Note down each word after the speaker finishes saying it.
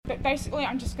But basically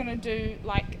I'm just going to do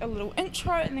like a little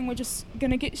intro and then we're just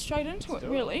going to get straight into it,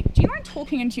 really. Do you mind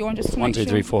talking into your one just to One, make two, sure?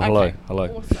 three, four. Okay. Hello.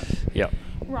 Awesome. Yep.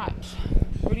 Right.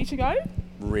 Ready to go?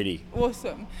 Ready.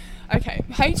 Awesome. Okay,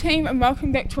 hey team, and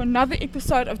welcome back to another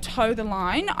episode of Toe the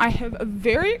Line. I have a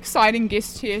very exciting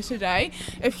guest here today.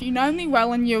 If you know me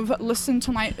well and you've listened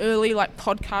to my early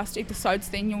podcast episodes,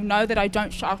 then you'll know that I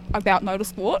don't shut up about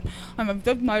motorsport. I'm a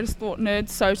big motorsport nerd,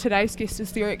 so today's guest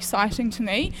is very exciting to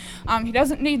me. He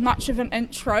doesn't need much of an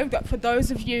intro, but for those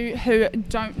of you who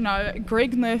don't know,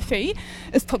 Greg Murphy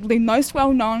is probably most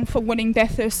well known for winning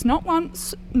Bathurst not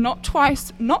once, not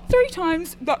twice, not 3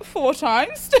 times, but 4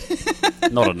 times.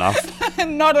 Not enough.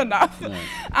 Not enough.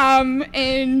 No.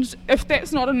 And if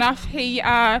that's not enough, he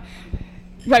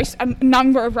raced a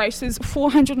number of races,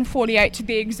 448 to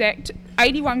be exact,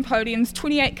 81 podiums,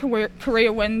 28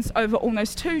 career wins over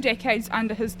almost 2 decades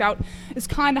under his belt. It's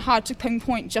kind of hard to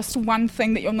pinpoint just one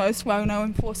thing that you're most well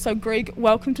known for. So Greg,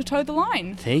 welcome to Toe the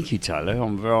Line. Thank you, Taylor.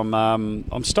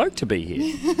 I'm stoked to be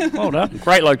here. Well done.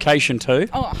 Great location too.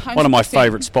 Oh, 100%. One of my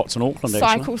favourite spots in Auckland.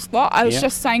 Cycle spot. I was Yeah.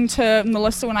 just saying to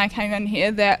Melissa when I came in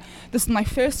here that this is my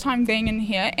first time being in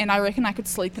here, and I reckon I could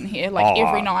sleep in here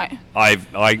every night.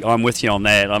 I'm with you on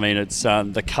that. I mean, it's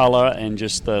the colour and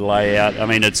just the layout. I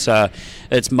mean, it's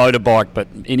motorbike, but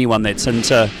anyone that's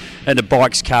into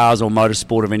bikes, cars, or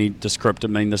motorsport of any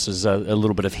description, I mean, this is a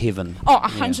little bit of heaven. Oh,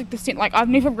 100%. Like, I've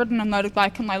never ridden a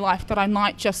motorbike in my life, but I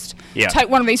might just Yeah. take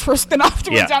one of these for a spin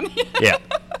after we're done here. Yeah.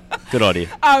 Good idea.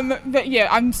 But yeah,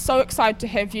 I'm so excited to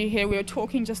have you here. We were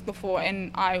talking just before,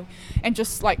 and I am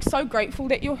just so grateful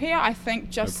that you're here. I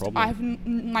think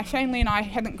my family and I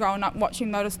hadn't grown up watching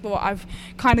motorsport. I've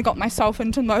kind of got myself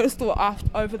into motorsport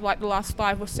over the last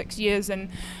 5 or 6 years, and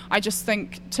I just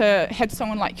think to have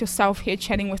someone like yourself here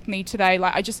chatting with me today,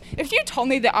 if you told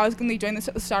me that I was going to be doing this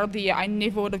at the start of the year, I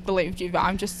never would have believed you. But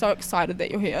I'm just so excited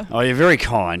that you're here. Oh, you're very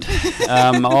kind.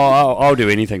 I'll do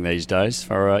anything these days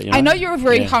for I know you're a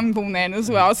very humble man as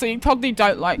well, so you probably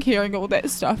don't like hearing all that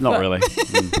stuff. Not really.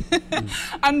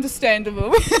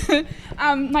 Understandable.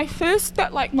 My first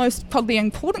but most probably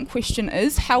important question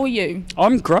is, how are you?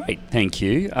 I'm great, thank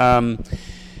you. Come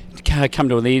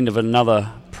to the end of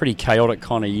another pretty chaotic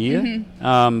kind of year,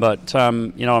 but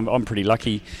I'm pretty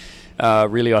lucky.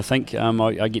 Really, I think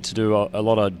I get to do a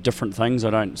lot of different things. I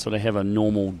don't sort of have a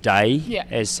normal day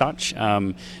as such.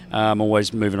 I'm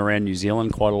always moving around New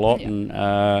Zealand quite a lot,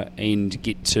 and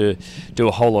get to do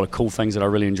a whole lot of cool things that I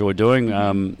really enjoy doing.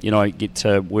 I get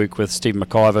to work with Steve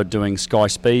McIver doing Sky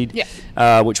Speed,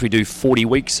 which we do 40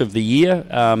 weeks of the year,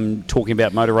 talking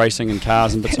about motor racing and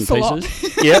cars and bits and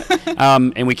pieces.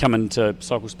 And we come into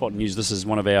Cycle Spot and use this as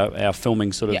one of our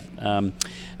filming sort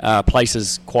of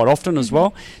places quite often as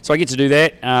well. So I get to do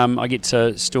that. I get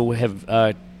to still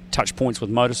have touch points with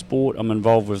motorsport. I'm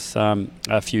involved with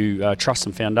a few trusts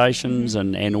and foundations,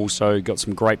 and also got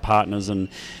some great partners and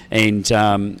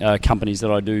companies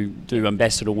that I do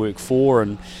ambassador work for,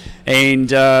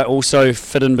 and also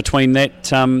fit in between that,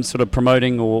 sort of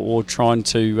promoting or trying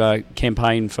to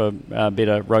campaign for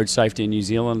better road safety in New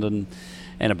Zealand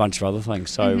and a bunch of other things.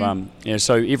 So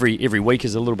so every week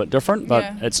is a little bit different,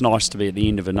 but it's nice to be at the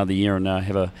end of another year and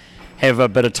have a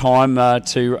bit of time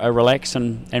to relax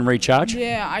and recharge.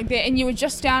 Yeah, I bet. And you were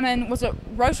just down in, was it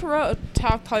Rotorua or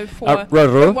Taupo for?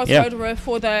 Rotorua. It was Rotorua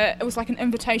for it was like an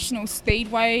invitational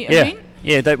speedway event.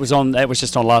 Yeah, that was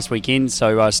just on last weekend.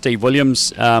 So Steve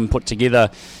Williams put together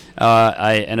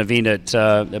an event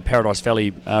at Paradise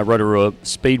Valley Rotorua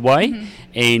Speedway,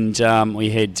 and we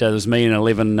had there was me and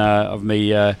 11 of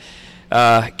me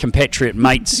compatriot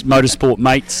mates, motorsport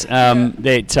mates,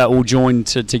 that all joined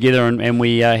together, and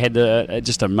we had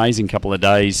just an amazing couple of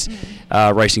days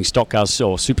racing stock cars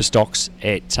or super stocks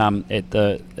at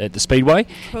the speedway,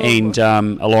 and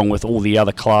along with all the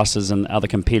other classes and other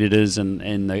competitors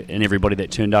and everybody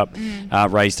that turned up,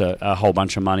 raised a whole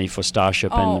bunch of money for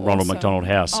Starship and Ronald McDonald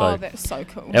House. So that's so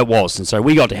cool. It was, and so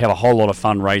we got to have a whole lot of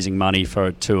fun raising money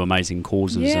for 2 amazing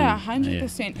causes. Yeah,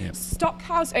 100%. Stock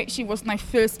cars actually was my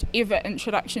first ever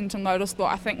introduction to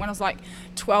motorsport. I think when I was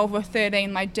 12 or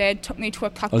 13, my dad took me to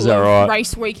a couple of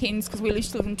race weekends because we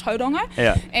used to live in Tauranga,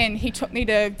 and he took me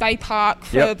to Bay Park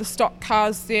for the stock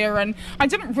cars there, and I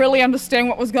didn't really understand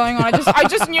what was going on. I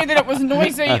just knew that it was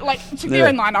noisy. To bear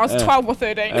in mind, I was 12 or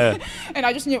 13, and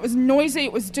I just knew it was noisy,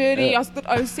 it was dirty. I was a bit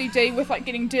OCD with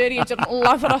getting dirty. I didn't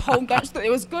love it a whole bunch, but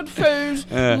there was good food,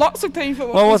 lots of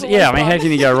people. Well, I mean, how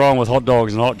can you go wrong with hot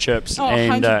dogs and hot chips? Oh,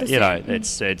 and 100%.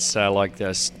 it's like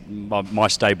this, my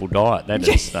staple diet. That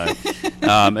is. So.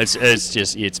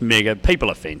 It's mega.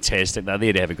 People are fantastic. They're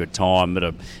there to have a good time. But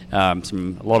a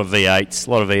lot of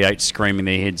V8s screaming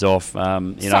their heads off.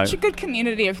 Such a good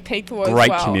community of people as well.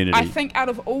 Great community. I think out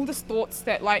of all the sports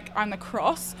that I'm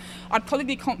across, I'd probably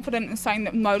be confident in saying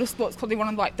that motorsport's probably one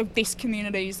of the best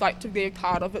communities to be a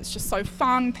part of. It's just so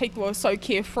fun. People are so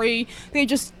carefree. They're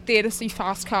just there to see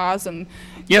fast cars and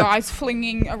guys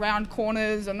flinging around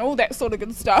corners and all that sort of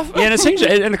good stuff. Yeah, and it seems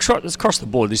it's across the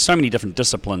board. There's so many different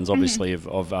disciplines, obviously, of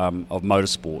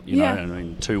motorsport. You know, I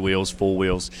mean, 2 wheels, 4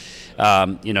 wheels.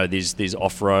 There's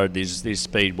off-road, there's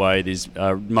speedway, there's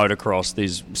motocross,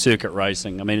 there's circuit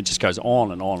racing. I mean, it just goes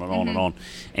on and on and on and on.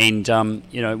 And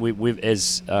we've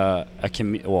as a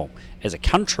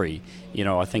country,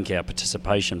 I think our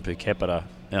participation per capita.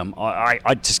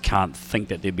 I just can't think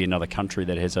that there'd be another country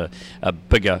that has a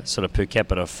bigger sort of per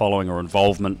capita following or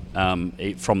involvement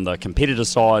from the competitor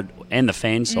side and the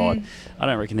fan side. I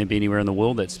don't reckon there'd be anywhere in the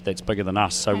world that's bigger than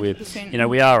us. So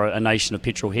we are a nation of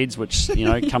petrol heads, which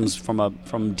comes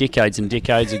from decades and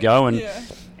decades ago,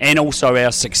 and also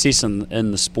our success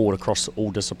in the sport across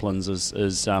all disciplines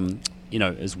is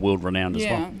world renowned as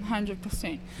well. Yeah,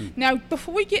 100%. Now,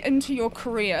 before we get into your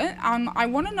career, I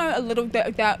want to know a little bit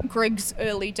about Greg's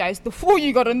early days before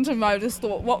you got into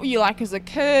motorsport. What were you like as a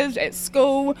kid at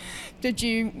school? Did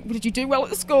you do well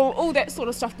at school? All that sort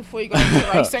of stuff before you got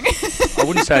into racing. I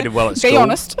wouldn't say I did well at school. Be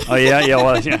honest. Oh yeah.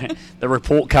 Well, the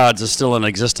report cards are still in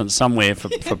existence somewhere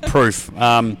for proof.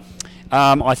 I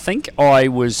think I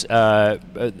was.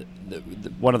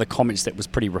 One of the comments that was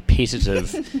pretty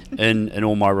repetitive in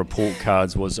all my report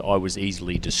cards was I was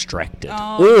easily distracted,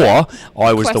 or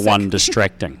I was Classic. The one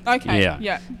distracting. Okay.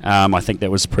 Yeah. I think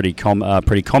that was pretty common. I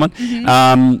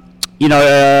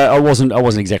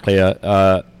wasn't exactly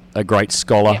a great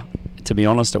scholar. Yeah. To be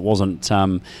honest, it wasn't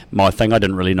my thing. I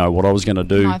didn't really know what I was going to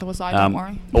do. Neither was I, don't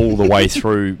worry. All the way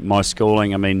through my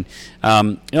schooling. I mean,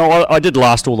 I did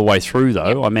last all the way through, though.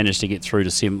 Yep. I managed to get through to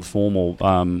 7th form or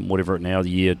whatever it now, the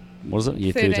year, what is it,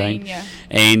 year 13? Yeah.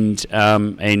 And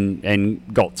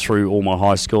got through all my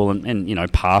high school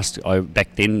and passed.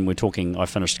 Back then, I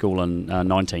finished school in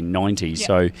 1990, yep.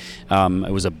 So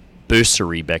it was a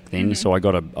bursary back then, so I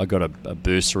got a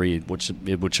bursary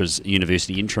which is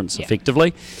university entrance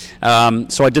effectively.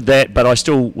 So I did that, but I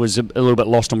still was a little bit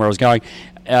lost on where I was going.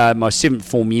 My 7th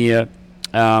form year,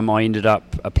 I ended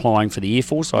up applying for the Air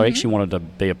Force. I actually wanted to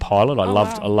be a pilot. I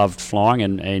loved flying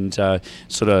and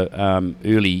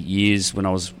early years when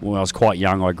I was quite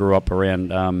young. I grew up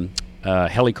around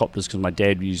helicopters because my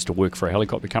dad used to work for a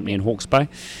helicopter company in Hawke's Bay,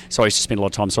 so I used to spend a lot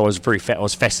of time. So I was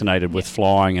fascinated with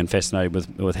flying and fascinated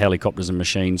with helicopters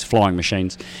and flying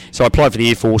machines. So I applied for the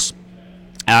Air Force.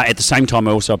 At the same time,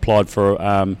 I also applied for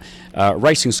a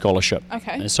racing scholarship.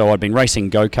 Okay. So I'd been racing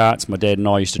go-karts. My dad and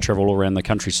I used to travel all around the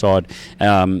countryside.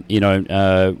 An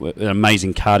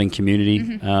amazing karting community.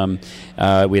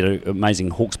 We had an amazing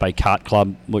Hawke's Bay Kart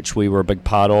Club, which we were a big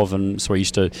part of, and so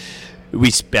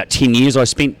about 10 years I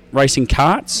spent racing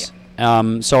karts.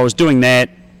 So I was doing that,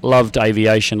 loved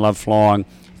aviation, loved flying,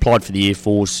 applied for the Air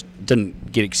Force,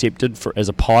 didn't get accepted as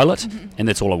a pilot, and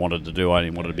that's all I wanted to do. I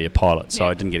didn't want to be a pilot, so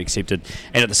I didn't get accepted.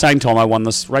 And at the same time I won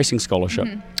this racing scholarship,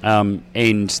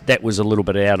 and that was a little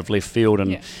bit out of left field,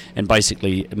 and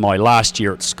basically my last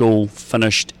year at school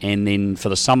finished, and then for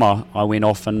the summer I went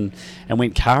off and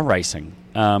went car racing.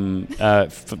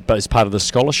 As part of the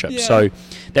scholarship, so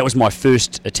that was my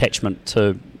first attachment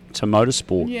to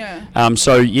motorsport.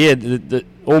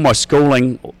 All my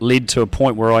schooling led to a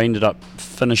point where I ended up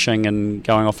finishing and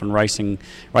going off and racing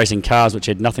cars, which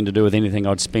had nothing to do with anything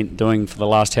I'd spent doing for the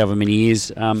last however many years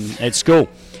at school.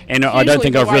 And I don't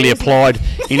think I've really applied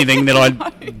anything that I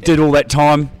did all that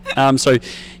time. I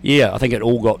think it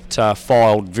all got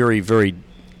filed very, very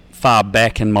far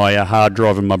back in my hard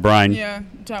drive in my brain. Yeah.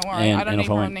 Don't worry, I don't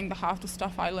even remember half the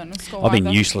stuff I learned in school. I've been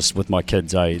useless with my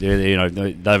kids. They've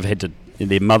had to,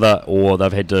 their mother, or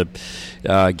they've had to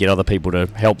get other people to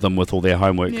help them with all their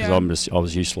homework because I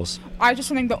was useless. I just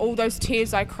think that all those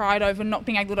tears I cried over not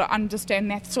being able to understand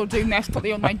maths or do maths,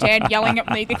 probably on my dad yelling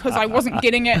at me because I wasn't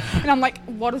getting it, and I'm like,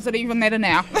 what does it even matter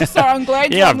now? So I'm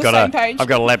glad you're on the same page. I've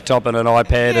got a laptop and an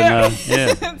iPad, and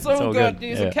it's all good.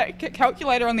 There's a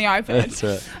calculator on the iPad. That's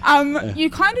it.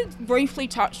 You kind of briefly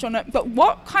touched on it, but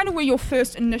what kind of were your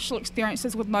first initial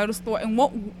experiences with motorsport, and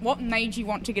what made you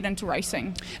want to get into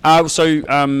racing?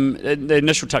 The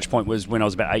initial touch point was when I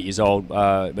was about 8 years old.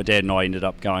 My dad and I ended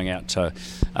up going out to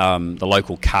the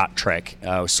local kart track.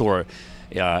 Saw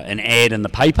an ad in the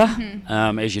paper,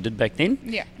 as you did back then.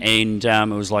 Yeah. And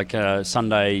it was like a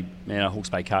Sunday, Hawke's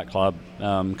Bay Kart Club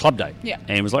club day. Yeah.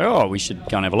 And it was like, we should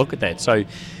go and have a look at that. So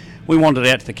we wandered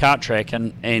out to the kart track,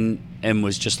 and and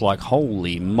was just like,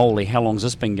 holy moly, how long's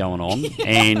this been going on?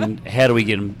 And how do we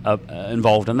get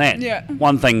involved in that? Yeah.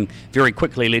 One thing very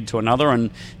quickly led to another,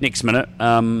 and next minute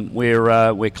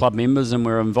we're club members and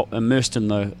we're immersed in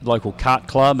the local kart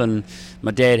club, and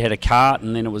my dad had a kart,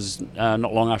 and then it was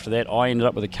not long after that I ended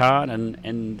up with a kart,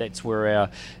 and that's where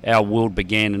our world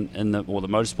began, the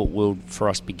motorsport world for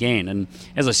us began. And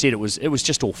as I said, it was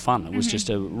just all fun. It was just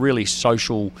a really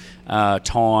social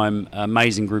time,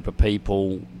 amazing group of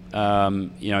people.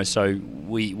 So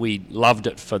we loved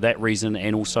it for that reason,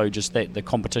 and also just that the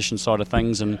competition side of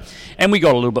things, and we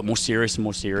got a little bit more serious.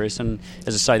 And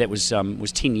as I say, that was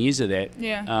 10 years of that.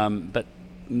 Yeah. But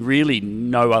really,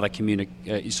 no other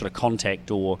sort of contact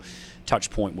or touch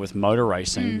point with motor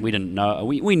racing. We didn't know.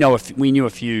 We knew a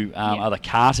few other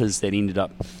karters that ended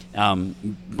up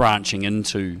branching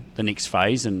into the next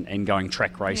phase and going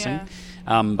track racing. Yeah.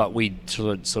 But we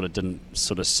sort of didn't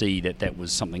sort of see that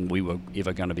was something we were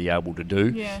ever going to be able to do.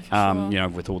 Yeah, for sure.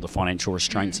 With all the financial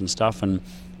restraints and stuff. And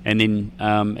then,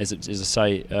 as I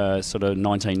say, sort of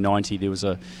 1990, there was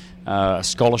a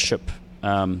scholarship,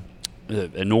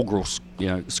 inaugural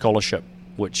scholarship,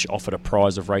 which offered a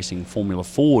prize of racing Formula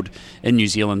Ford in New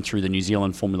Zealand through the New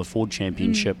Zealand Formula Ford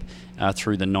Championship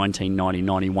through the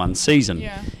 1990-91 season.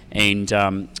 Yeah. And,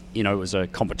 it was a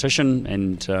competition,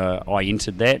 and I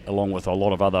entered that along with a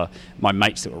lot of my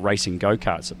mates that were racing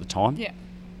go-karts at the time. Yeah.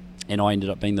 And I ended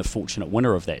up being the fortunate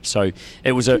winner of that. So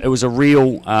it was a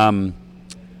real,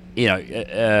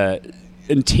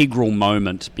 integral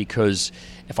moment, because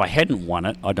if I hadn't won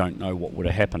it, I don't know what would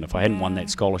have happened. If I hadn't won that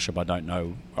scholarship, I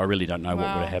really don't know what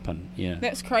would have happened. Yeah.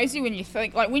 That's crazy when you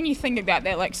think about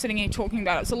that, like sitting here talking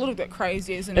about it, it's a little bit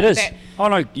crazy, isn't it? It is. Oh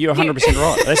no, you're 100%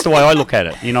 right. That's the way I look at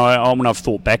it. When I've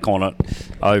thought back on it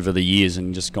over the years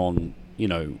and just gone,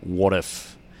 what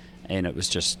if? And it was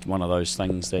just one of those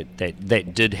things that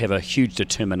did have a huge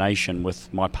determination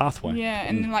with my pathway. Yeah,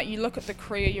 and then you look at the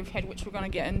career you've had, which we're going to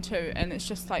get into, and it's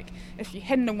just like, if you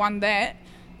hadn't have won that,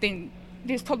 then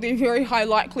there's probably a very high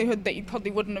likelihood that you probably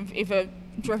wouldn't have ever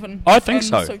driven. I think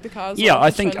so. Supercars. Yeah,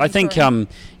 I think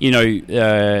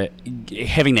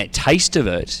having that taste of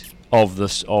it,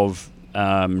 of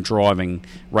driving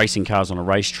racing cars on a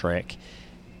racetrack,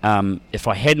 if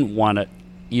I hadn't won it,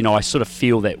 I sort of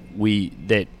feel that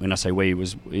when I say we,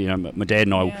 was my dad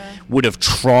and I would have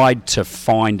tried to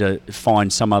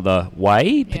find some other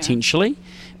way potentially,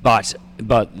 but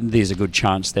there's a good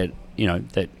chance that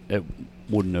that it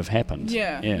wouldn't have happened.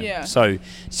 Yeah. So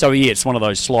it's one of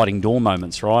those sliding door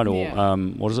moments, right? Or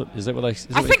what is it? Is that what they?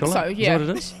 I think so. Is Yeah. that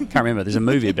what it is? Can't remember. There's a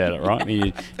movie about it, right?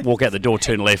 You walk out the door,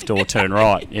 turn left or turn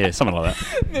right. Yeah, something like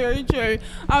that. Very true.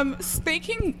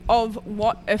 Speaking of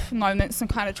what if moments and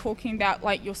kind of talking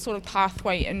about your sort of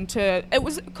pathway into, it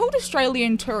was called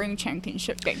Australian Touring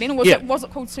Championship back then, or was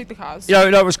it called Supercars? No,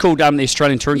 it was called the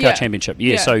Australian Touring Car Championship.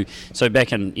 Yeah. Yeah. So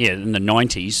back in the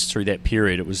 90s, through that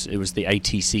period, it was the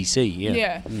ATCC.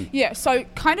 Yeah. So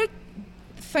kind of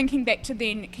thinking back to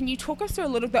then, can you talk us through a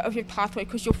little bit of your pathway?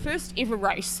 Because your first ever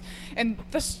race, and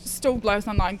this still blows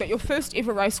my mind, but your first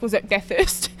ever race was at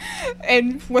Bathurst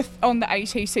and on the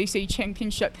ATCC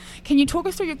Championship. Can you talk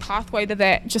us through your pathway to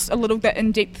that just a little bit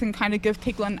in depth and kind of give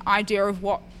people an idea of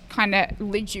what kind of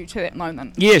led you to that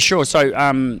moment? Yeah, sure. So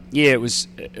it was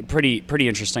pretty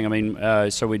interesting. I mean,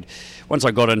 once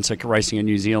I got into racing in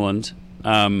New Zealand,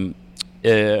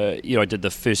 I did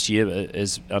the first year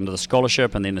as under the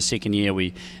scholarship, and then the second year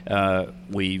my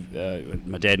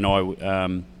dad and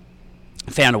I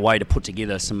found a way to put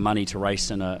together some money to race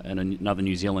in another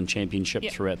New Zealand championship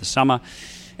throughout the summer,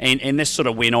 and this sort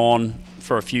of went on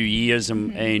for a few years,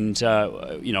 and I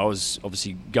was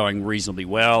obviously going reasonably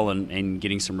well and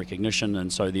getting some recognition,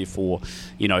 and so therefore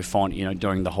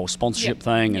doing the whole sponsorship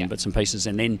thing and bits and pieces,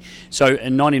 and then so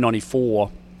in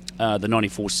 1994. The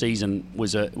 94 season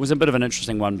was a bit of an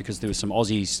interesting one, because there were some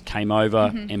Aussies came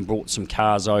over and brought some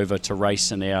cars over to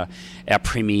race in our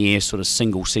premier sort of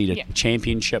single-seater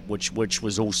championship, which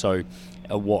was also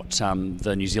what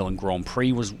the New Zealand Grand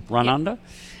Prix was run under.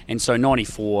 And so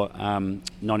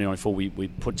 1994, we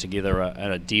put together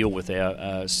a deal with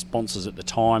our sponsors at the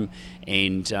time,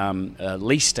 and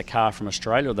leased a car from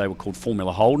Australia. They were called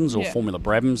Formula Holdens or Formula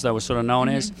Brabhams, they were sort of known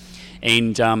as.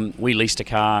 And we leased a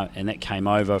car, and that came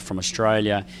over from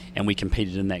Australia, and we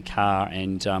competed in that car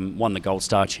and won the Gold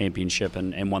Star Championship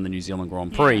and won the New Zealand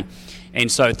Grand Prix.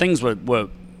 And so things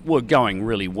were going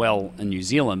really well in New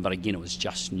Zealand, but again, it was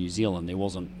just New Zealand. There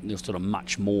was sort of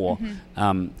much more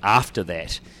after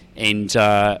that. And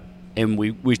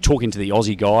we were talking to the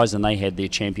Aussie guys, and they had their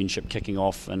championship kicking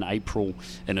off in April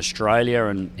in Australia,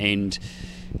 and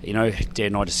Dad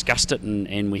and I discussed it,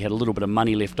 and we had a little bit of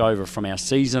money left over from our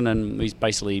season, and we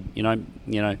basically,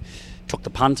 took the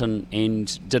punt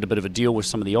and did a bit of a deal with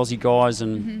some of the Aussie guys,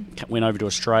 and went over to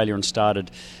Australia and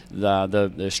started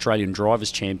the Australian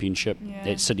Drivers' Championship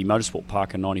at Sydney Motorsport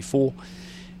Park in '94,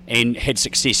 and had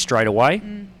success straight away.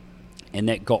 And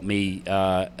that got me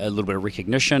a little bit of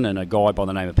recognition, and a guy by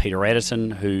the name of Peter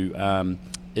Addison, who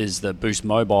is the Boost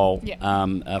Mobile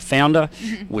founder,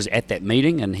 was at that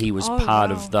meeting, and he was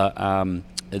part of the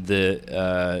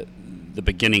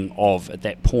beginning of, at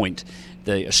that point,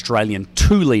 the Australian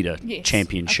 2-litre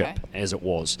championship, as it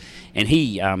was. And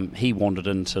he wandered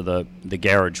into the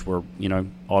garage where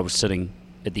I was sitting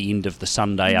at the end of the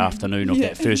Sunday afternoon of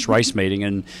that first race meeting,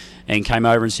 and came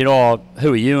over and said, "Oh,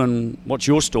 who are you and what's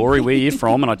your story? Where are you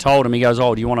from?" And I told him. He goes,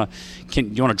 "Oh, do you want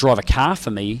to drive a car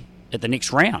for me at the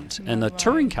next round in the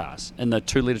touring cars, in the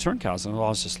 2-litre touring cars?" And I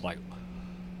was just like,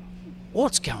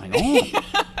 "What's going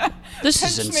on? This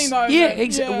is insane."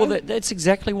 Well, that's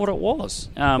exactly what it was.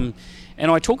 And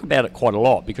I talk about it quite a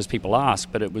lot because people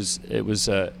ask, but it was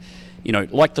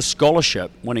like the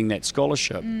scholarship, winning that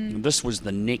scholarship. This was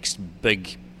the next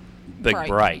big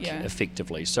break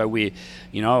effectively. So we'd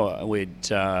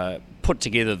put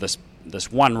together this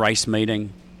one race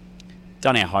meeting,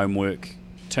 done our homework,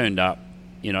 turned up,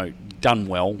 done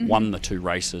well, won the 2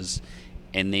 races,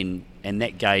 and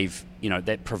that gave,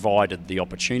 that provided the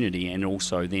opportunity, and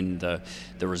also then the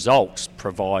results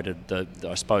provided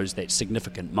I suppose that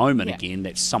significant moment again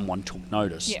that someone took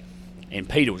notice. Yeah. And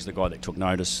Peter was the guy that took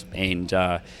notice, and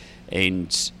from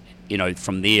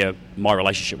there my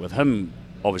relationship with him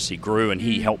obviously grew, and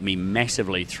he helped me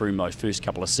massively through my first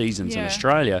couple of seasons in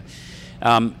Australia.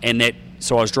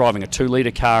 So I was driving a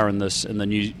 2-litre car in the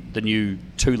new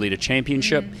 2-litre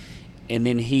championship, and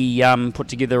then he put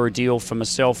together a deal for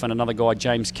myself and another guy,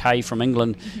 James Kay from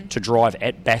England, to drive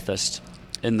at Bathurst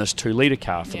in this 2-litre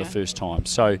car for the first time.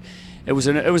 So it was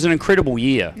an incredible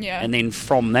year. Yeah. And then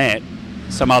from that,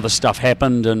 some other stuff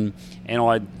happened, and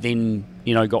I then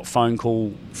got a phone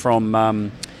call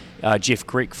from Jeff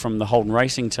Grech from the Holden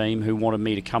Racing team, who wanted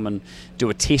me to come and do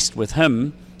a test with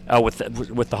him,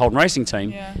 with the Holden Racing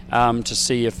team, to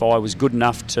see if I was good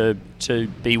enough to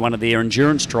be one of their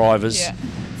endurance drivers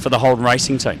for the Holden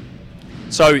Racing team.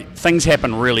 So things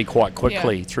happened really quite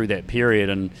quickly through that period,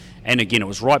 and again, it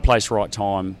was right place, right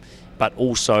time, but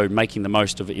also making the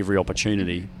most of every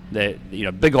opportunity that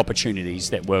big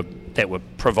opportunities that were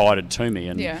provided to me,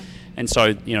 and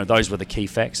so those were the key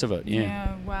facts of it.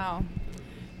 Yeah, wow.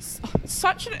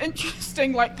 Such an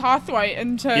interesting pathway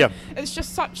into it's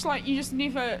just such you just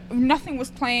nothing was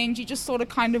planned, you just sort of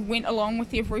kind of went along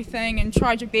with everything and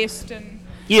tried your best, and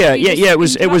it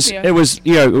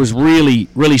was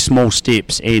really small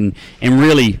steps, and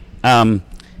really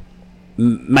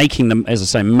making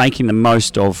the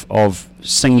most of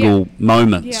single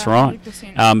moments, right?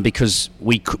 Because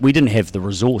we didn't have the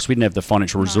resource, we didn't have the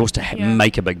financial resource to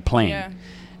make a big plan.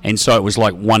 And so it was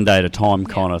like one day at a time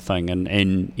kind of thing.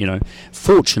 And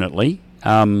fortunately,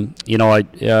 I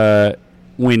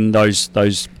when those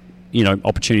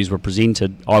opportunities were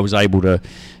presented, I was able to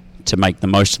make the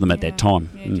most of them at that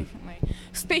time. Yeah, definitely.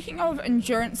 Speaking of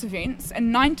endurance events,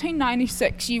 in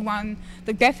 1996 you won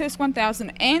the Bathurst 1000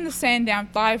 and the Sandown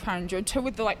 500, two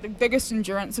of the biggest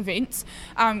endurance events,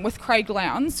 with Craig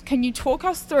Lowndes. Can you talk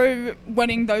us through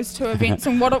winning those two events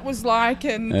and what it was like?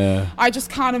 And I just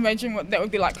can't imagine what that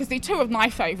would be like, because they're two of my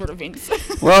favourite events.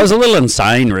 Well, it was a little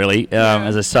insane, really,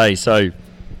 as I say. So,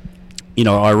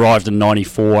 I arrived in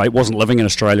 94. I wasn't living in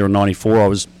Australia in 94. I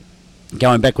was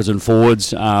going backwards and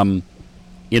forwards,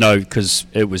 because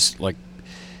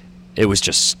it was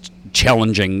just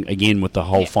challenging again with the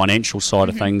whole financial side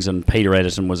of things, and Peter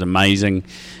Addison was amazing.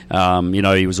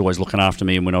 He was always looking after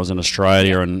me when I was in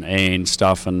Australia and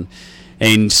stuff, and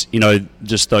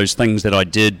just those things that I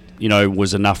did,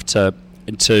 was enough to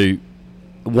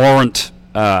warrant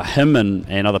him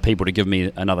and other people to give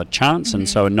me another chance. And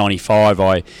so in 95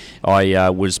 I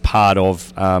was part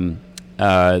of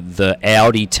the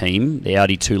Audi team, the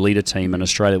Audi 2-litre team in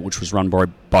Australia, which was run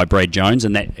by Brad Jones,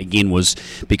 and that again was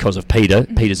because of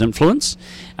Peter's influence.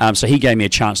 So he gave me a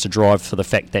chance to drive for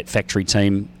that factory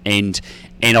team, and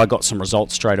I got some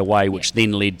results straight away, which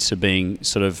then led to being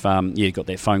sort of got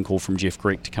that phone call from Jeff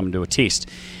Grech to come and do a test.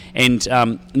 And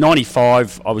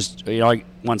 95, I was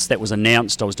once that was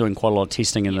announced, I was doing quite a lot of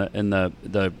testing in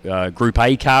the Group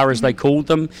A car, as they called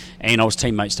them, and I was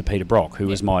teammates to Peter Brock, who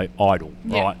was my idol,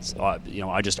 right? So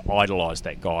I just idolised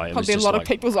that guy. Probably a lot of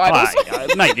people's idols.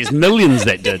 Mate, there's millions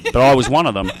that did, but I was one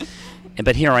of them.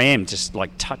 But here I am, just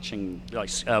touching,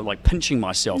 pinching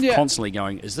myself constantly,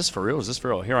 going, "Is this for real? Is this for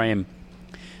real?" Here I am,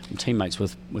 I'm teammates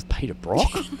with Peter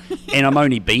Brock, and I'm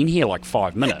only been here like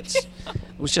 5 minutes.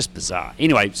 It was just bizarre.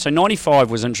 Anyway, so 95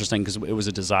 was interesting because it was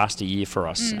a disaster year for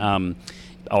us.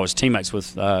 I was teammates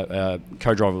with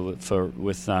co-driver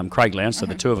with Craig Lowndes, so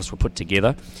the two of us were put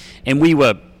together, and we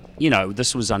were,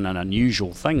 this was an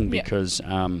unusual thing because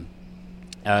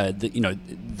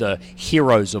the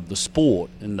heroes of the sport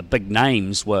and the big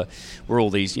names were all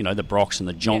these, the Brocks and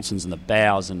the Johnsons and the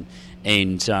Bows and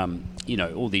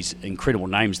all these incredible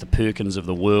names, the Perkins of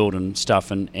the world and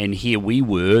stuff, and here we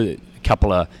were, a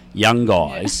couple of young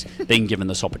guys being given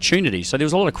this opportunity. So there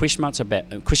was a lot of question marks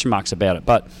about it,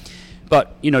 but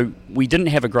we didn't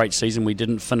have a great season. We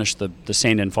didn't finish the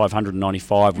Sandown 500 in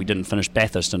 95. We didn't finish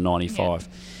Bathurst in 95.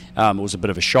 It was a bit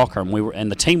of a shocker,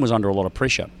 and the team was under a lot of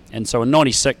pressure. And so in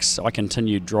 96, I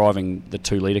continued driving the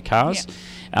 2-litre cars,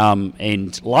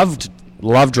 and loved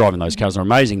driving those cars. They're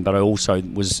amazing, but I also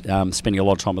was spending a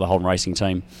lot of time with the Holden Racing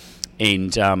team,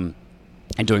 and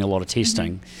doing a lot of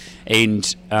testing.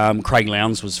 And Craig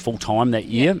Lowndes was full time that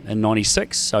year in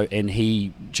 96. And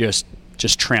he just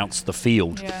trounced the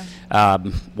field.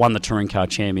 Won the touring car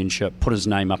championship, put his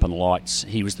name up in lights.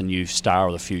 He was the new star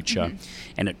of the future,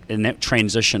 and that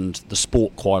transitioned the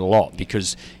sport quite a lot,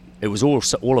 because it was all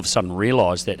of a sudden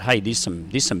realised that, hey, there's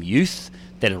some youth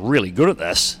that are really good at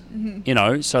this,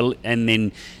 So, and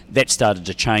then that started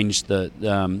to change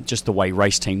just the way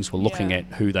race teams were looking at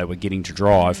who they were getting to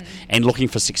drive and looking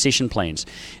for succession plans.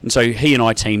 And so he and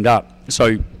I teamed up.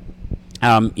 So,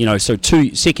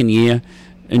 second year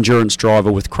endurance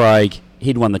driver with Craig.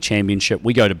 He'd won the championship.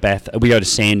 We go to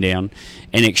Sandown,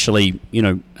 and actually,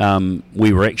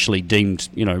 we were actually deemed,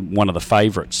 one of the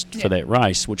favourites for that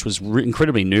race, which was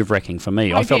incredibly nerve-wracking for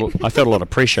me. I felt a lot of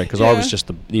pressure because I was just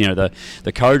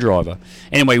the co-driver.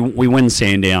 Anyway, we win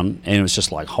Sandown, and it was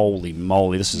just like, holy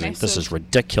moly, this is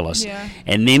ridiculous.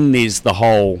 And then there's the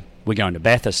whole, we're going to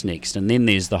Bathurst next, and then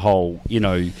there's the whole,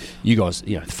 you guys,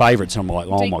 favourites. I'm like,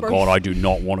 oh my God, I do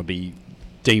not want to be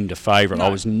deemed a favourite. I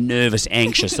was nervous,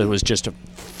 anxious. It was just a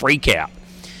freak out.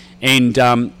 And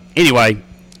anyway,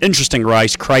 interesting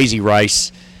race, crazy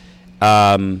race,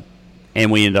 and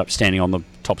we ended up standing on the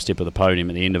top step of the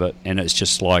podium at the end of it, and it's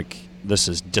just like, this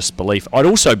is disbelief. I'd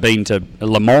also been to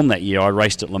Le Mans that year. I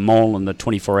raced at Le Mans in the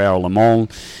 24-hour Le Mans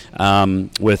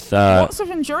with lots of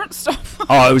endurance stuff.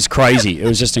 Oh, it was crazy. It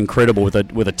was just incredible with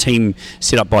a team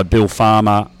set up by Bill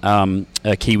Farmer,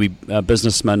 a Kiwi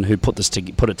businessman who put it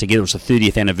together. It was the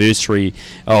 30th anniversary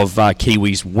of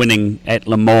Kiwis winning at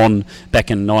Le Mans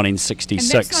back in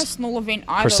 1966. And that's no small event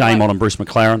either. Chris Amon and Bruce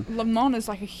McLaren. Le Mans is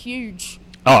like a huge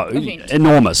event.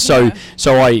 Enormous. So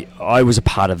I was a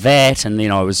part of that, and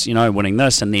then I was winning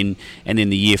this, and then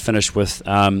the year finished with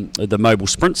the Mobile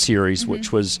Sprint Series,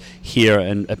 which was here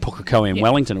at Pukekohe in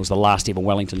Wellington. It was the last ever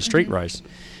Wellington street race.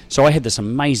 So I had this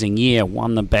amazing year,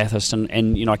 won the Bathurst,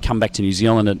 and I come back to New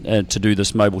Zealand to do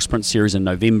this Mobile Sprint Series in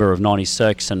November of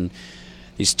 96, and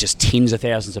there's just tens of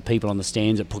thousands of people on the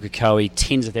stands at Pukekohe,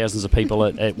 tens of thousands of people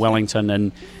at Wellington,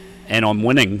 and I'm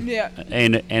winning,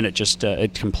 and it just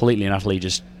it completely and utterly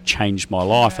just changed my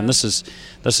life. And this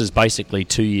is basically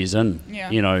 2 years in,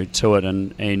 to it,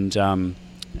 and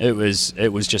it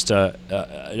was just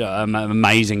an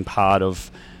amazing part of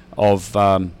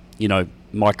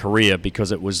my career,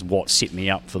 because it was what set me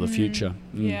up for the future.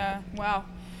 Yeah, wow.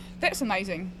 That's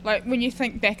amazing. Like, when you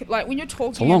think back, like when you're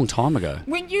talking, it's a long time ago.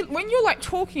 When you're like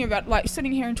talking about, like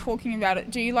sitting here and talking about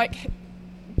it, do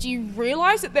you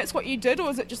realise that that's what you did, or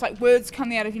is it just like words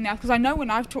coming out of your mouth? Because I know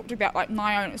when I've talked about like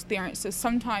my own experiences,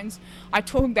 sometimes I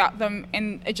talk about them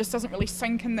and it just doesn't really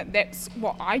sink in that that's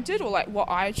what I did or like what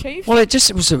I achieved. Well, it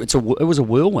was a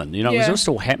whirlwind, It was all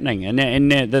still happening,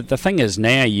 and the thing is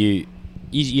now you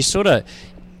sort of.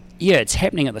 Yeah, it's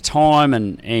happening at the time,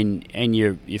 and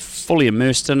you're fully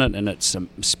immersed in it, and it's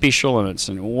special, and it's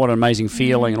what an amazing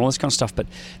feeling, and all this kind of stuff. But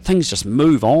things just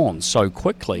move on so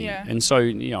quickly, and so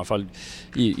if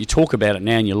you talk about it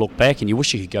now and you look back, and you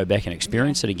wish you could go back and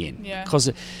experience it again,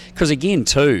 because again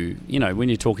too, when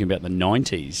you're talking about the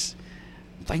 90s,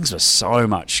 things were so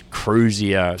much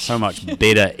cruisier, so much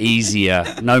better, easier.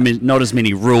 Not as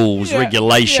many rules,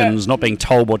 regulations, not being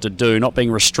told what to do, not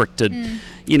being restricted.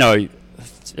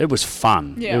 It was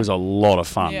fun. It was a lot of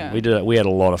fun. We had a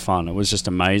lot of fun. It was just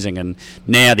amazing. And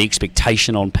now the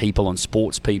expectation on people and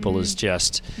sports people is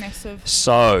just massive.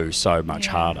 So much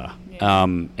harder.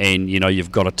 And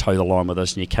you've got to toe the line with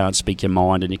this, and you can't speak your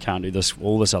mind, and you can't do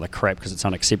all this other crap because it's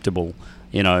unacceptable.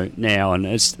 Now, and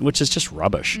which is just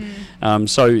rubbish.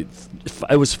 So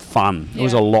it was fun. It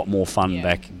was a lot more fun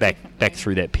back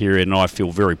through that period, and I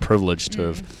feel very privileged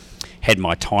to had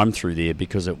my time through there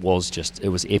because it was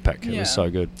epic. It Yeah. was so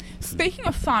good. Speaking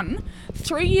of fun,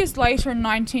 3 years later in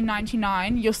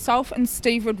 1999, yourself and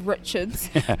Stephen Richards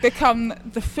become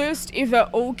the first ever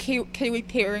all Kiwi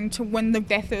pairing to win the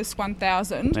Bathurst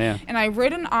 1000. Yeah. And I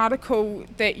read an article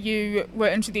that you were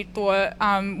interviewed for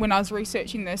when I was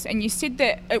researching this, and you said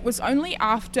that it was only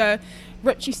after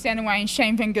Richie Stanaway and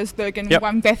Shane Van Gisbergen Yep.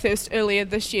 won Bathurst earlier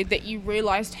this year that you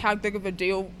realised how big of a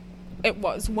deal it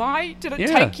was. Why did it Yeah.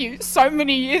 take you so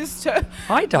many years to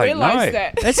I don't realise know.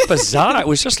 that? That's bizarre. It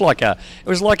was just like a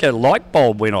light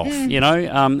bulb went off. You know,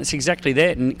 it's exactly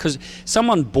that. And because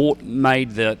someone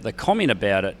made the comment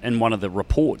about it in one of the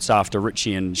reports after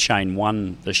Richie and Shane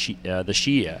won this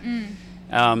year.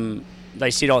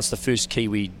 They said, "Oh, it's the first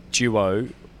Kiwi duo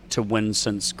to win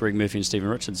since Greg Murphy and Stephen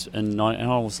Richards." And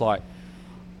I was like,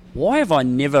 why have I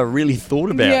never really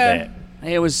thought about Yeah. that?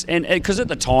 It was, and because at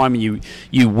the time you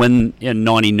win in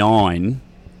 '99,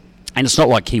 and it's not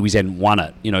like Kiwis hadn't won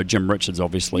it. You know, Jim Richards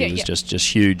obviously was just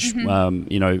huge.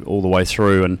 You know, all the way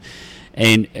through,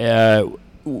 and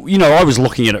you know, I was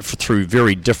looking at it through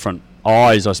very different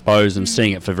eyes, I suppose, and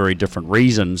seeing it for very different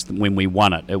reasons than when we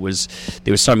won it. There was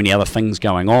so many other things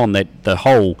going on that the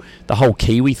whole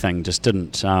Kiwi thing just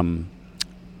didn't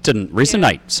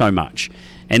resonate so much.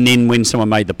 And then when someone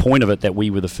made the point of it that we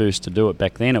were the first to do it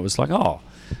back then, it was like, oh,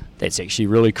 that's actually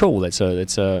really cool. That's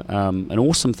an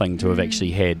awesome thing to have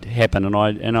actually had happen. And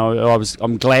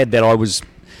I'm glad that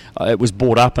it was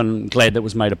brought up and glad that it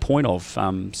was made a point of.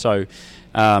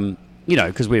 You know,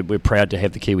 because we're proud to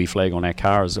have the Kiwi flag on our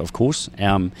cars, of course,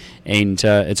 and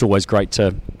it's always great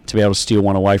to be able to steal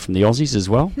one away from the Aussies as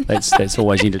well. That's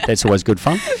always good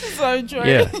fun. So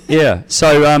true. Yeah.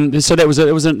 So that was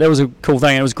a cool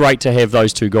thing. It was great to have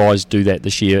those two guys do that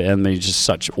this year, and they're just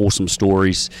such awesome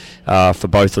stories for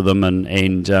both of them,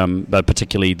 and but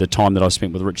particularly the time that I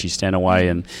spent with Richie Stanaway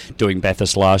and doing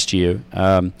Bathurst last year.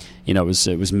 You know,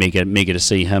 it was mega to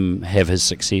see him have his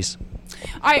success.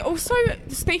 I also,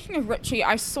 speaking of Richie,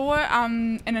 I saw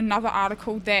in another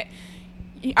article that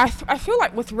I feel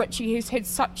like with Richie, he's had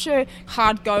such a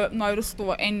hard go at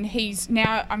motorsport, and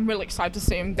I'm really excited to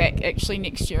see him back actually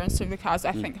next year in Supercars.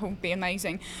 I think he'll be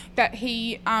amazing. But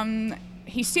he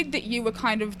said that you were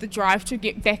kind of the drive to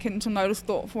get back into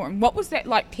motorsport for him. What was that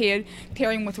like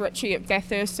pairing with Richie at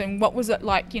Bathurst, and what was it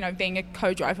like, you know, being a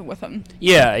co-driver with him?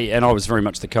 Yeah, and I was very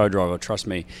much the co-driver, trust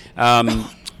me.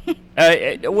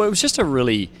 It was just a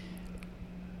really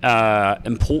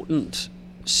important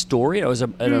story. It was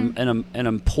an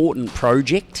important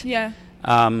project. Yeah.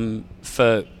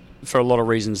 For a lot of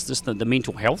reasons, just the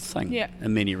mental health thing. Yeah.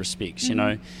 In many respects, you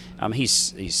know,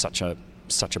 he's such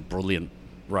a brilliant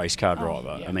race car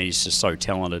driver. Yeah. I mean, he's just so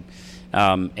talented,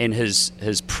 and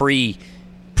his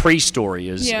pre-story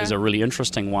is a really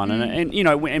interesting one, and you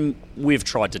know, and we've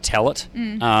tried to tell it.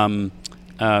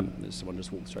 Someone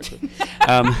just walked straight through.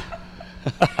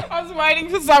 I was waiting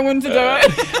for someone to do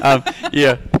it.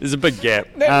 Yeah, there's a big gap.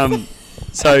 That's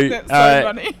so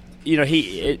funny. You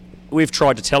know, we've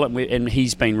tried to tell it, and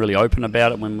he's been really open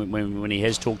about it when he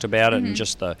has talked about it, and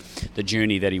just the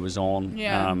journey that he was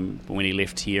on when he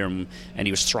left here, and he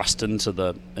was thrust into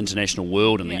the international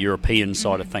world and the European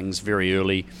side of things very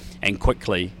early and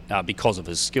quickly because of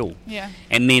his skill. Yeah.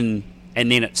 And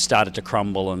then it started to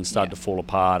crumble and started to fall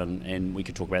apart, and we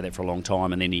could talk about that for a long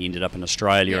time. And then he ended up in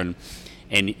Australia,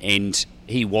 and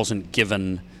he wasn't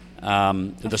given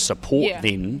the support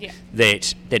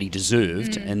that he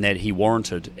deserved and that he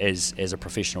warranted as a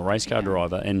professional race car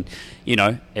driver. And you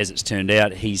know, as it's turned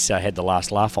out, he's had the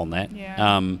last laugh on that.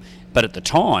 But at the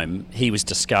time, he was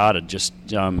discarded, just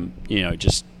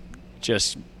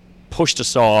pushed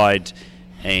aside.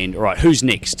 And all right, who's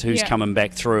next? Who's coming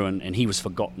back through? And he was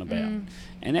forgotten about.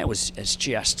 And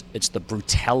it's the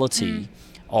brutality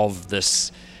of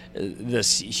this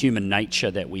human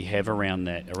nature that we have around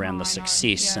the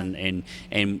success, and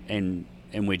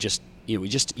we're just you're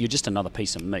just another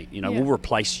piece of meat. You know, we'll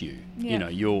replace you. You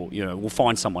know, we'll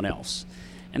find someone else,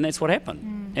 and that's what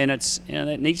happened. And it's, you know,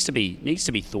 that needs to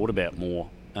be thought about more.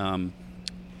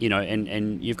 You know,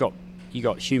 and you got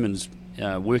humans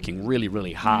working really,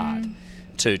 really hard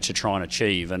to try and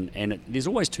achieve, and there's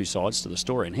always two sides to the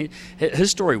story, and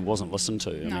his story wasn't listened to.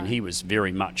 I mean, he was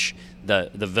very much the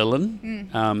villain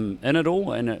in it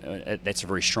all, and that's a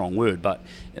very strong word, but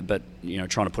you know,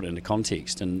 trying to put it into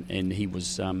context, and he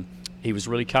was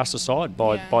really cast aside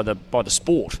by the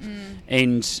sport,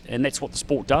 and that's what the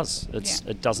sport does.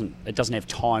 It doesn't have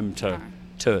time to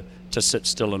to sit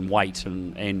still and wait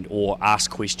and or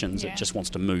ask questions. Yeah. It just wants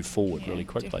to move forward really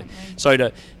quickly. Definitely.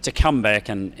 So to come back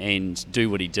and do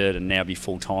what he did and now be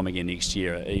full time again next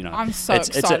year, I'm so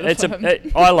excited for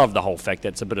him. I love the whole fact that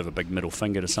it's a bit of a big middle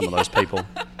finger to some of those people.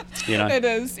 It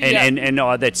is. And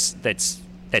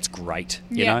that's great.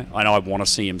 You know, and I want to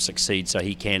see him succeed so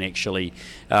he can actually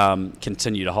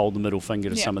continue to hold the middle finger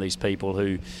to some of these people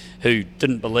who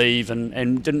didn't believe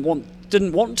and didn't want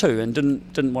to and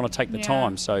didn't want to take the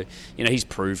time. So he's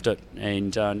proved it,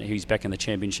 and he's back in the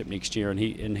championship next year, and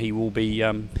he will be.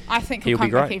 I think he'll come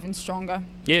back even stronger.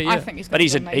 Yeah. I think he's going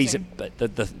to be amazing. But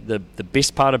the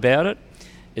best part about it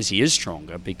is he is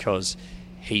stronger because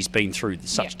he's been through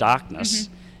such darkness.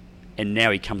 And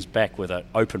now he comes back with an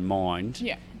open mind,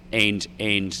 and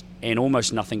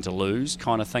almost nothing to lose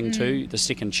kind of thing too. The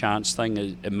second chance thing,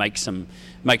 it makes him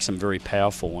very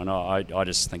powerful, and I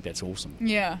just think that's awesome.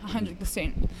 Yeah,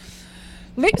 100%.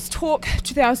 Let's talk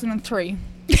 2003.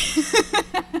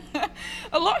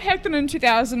 A lot happened in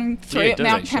 2003 at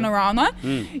Mount Panorama.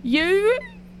 You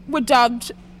were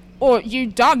dubbed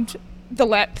the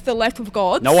lap of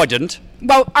gods. No, I didn't.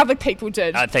 Well, other people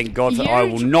did. Thank God for I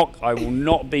will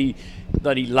not be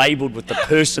bloody labelled with the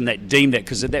person that deemed that,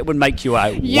 because that would make you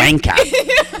a wanker.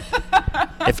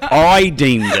 If I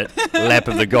deemed it lap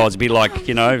of the gods, it'd be like,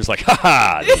 it was like,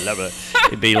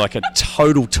 it'd be like a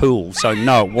total tool. So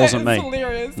no, it wasn't me.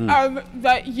 Hilarious.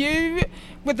 But you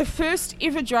were the first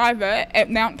ever driver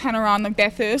at Mount Panorama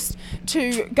Bathurst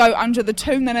to go under the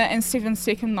 2-minute and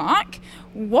 7-second mark.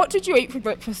 What did you eat for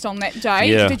breakfast on that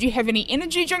day? Yeah. Did you have any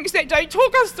energy drinks that day?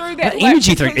 Talk us through that.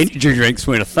 Energy drinks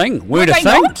weren't a thing. Were they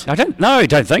not? I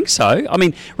don't think so. I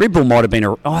mean, Red Bull might have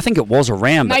been I think it was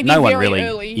around, but maybe no one very really.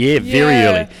 Early. Yeah, very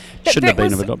early. Shouldn't have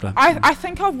been an adopter. I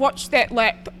think I've watched that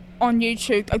lap on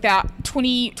YouTube about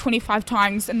 25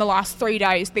 times in the last 3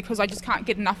 days because I just can't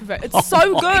get enough of it. It's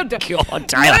so good. God,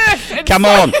 Taylor, come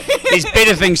on. There's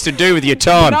better things to do with your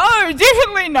time. No,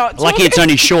 definitely not. Lucky it's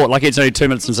only short. Lucky it's only 2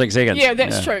 minutes and 6 seconds. Yeah,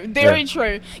 that's true. Very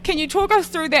true. Can you talk us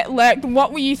through that lap?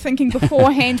 What were you thinking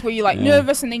beforehand? Were you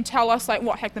nervous, and then tell us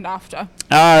what happened after?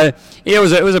 It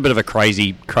was a bit of a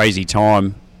crazy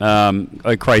time.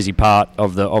 A crazy part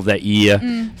of that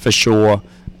year for sure.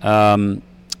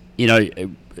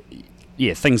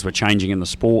 Things were changing in the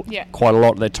sport quite a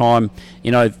lot at that time.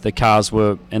 The cars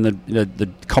were, and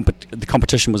the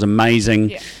competition was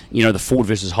amazing. The Ford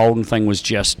versus Holden thing was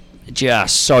just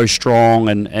so strong,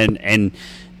 and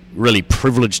really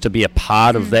privileged to be a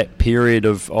part of that period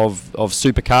of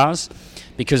supercars,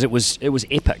 because it was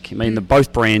epic. I mean,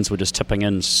 both brands were just tipping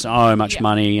in so much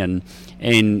money, and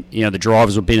the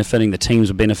drivers were benefiting, the teams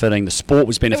were benefiting, the sport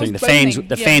was benefiting, the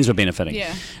fans were benefiting.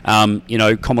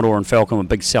 Commodore and Falcon were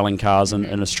big selling cars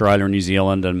in Australia and New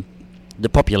Zealand, and the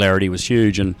popularity was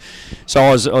huge, and so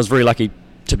I was very lucky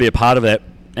to be a part of that.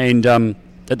 And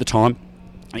at the time,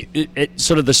 it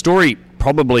sort of, the story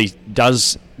probably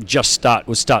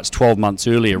starts 12 months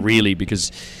earlier, really,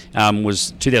 because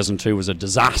 2002 was a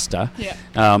disaster.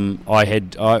 Not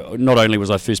only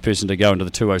was I first person to go into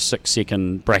the 2:06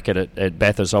 second bracket at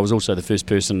Bathurst, I was also the first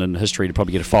person in history to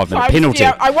probably get a 5-minute penalty.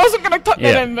 I wasn't going to put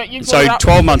that in, but you brought it up.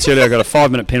 12 months earlier, I got a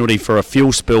 5-minute penalty for a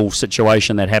fuel spill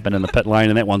situation that happened in the pit lane,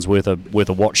 and that one's worth a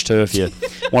watch too. If you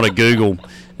want to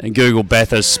Google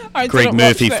Bathurst Greg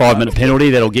Murphy 5-minute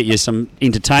penalty, that'll get you some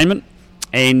entertainment.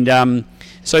 And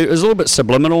so it was a little bit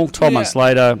subliminal. 12 months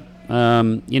later,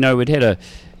 we'd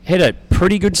had a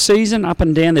pretty good season, up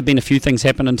and down. There'd been a few things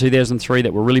happen in 2003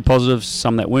 that were really positive,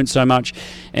 some that weren't so much.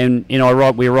 And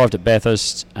we arrived at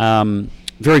Bathurst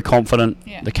very confident.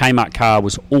 The Kmart car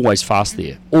was always fast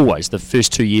there, always. The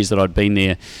first 2 years that I'd been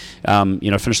there,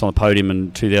 finished on the podium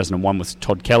in 2001 with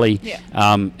Todd Kelly.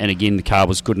 And again, the car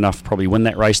was good enough to probably win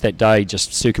that race that day.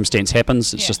 Just circumstance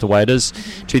happens. It's just the way it is.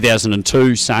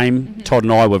 2002, same. Todd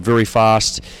and I were very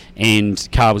fast, and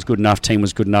car was good enough, team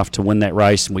was good enough to win that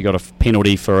race, and we got a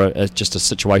penalty for just a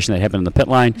situation that happened in the pit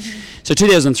lane. So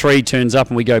 2003 turns up,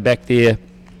 and we go back there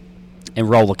and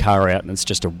roll the car out, and it's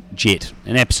just a jet,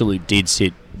 an absolute dead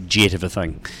set jet of a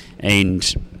thing. And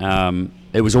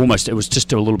it was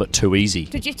just a little bit too easy.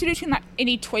 Did you have to do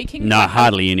any tweaking? No,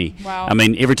 hardly any. Wow. I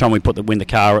mean, every time we put the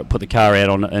car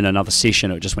out in another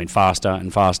session, it just went faster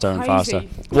and faster and faster.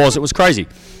 It was crazy,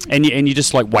 and you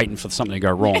just like waiting for something to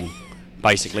go wrong,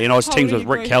 basically. And I was teamed with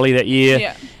Rick Kelly that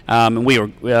year, and we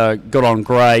were got on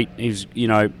great. He was,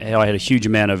 I had a huge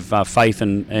amount of faith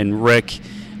in Rick,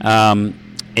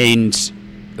 and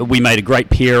we made a great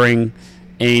pairing,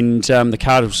 and the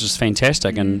car was just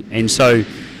fantastic, and so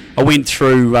I went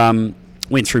through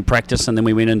practice, and then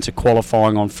we went into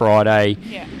qualifying on Friday,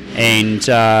 and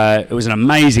it was an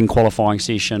amazing qualifying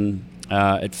session.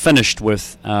 it finished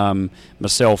with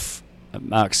myself,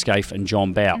 Mark Scaife and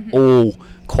John Bout all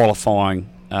qualifying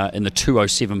in the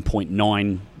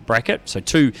 2:07.9 bracket, so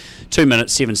 2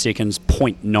 minutes 7 seconds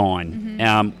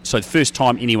 0.9. So the first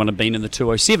time anyone had been in the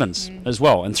 2:07s as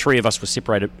well, and 3 of us were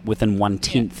separated within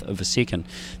 1/10 of a second.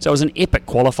 So it was an epic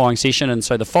qualifying session. And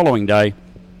so the following day,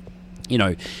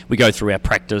 we go through our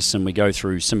practice and we go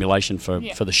through simulation for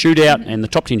the shootout, and the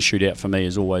top 10 shootout for me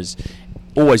is always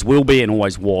will be and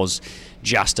always was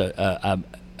just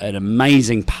an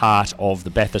amazing part of the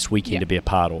Bathurst weekend to be a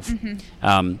part of.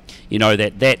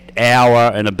 That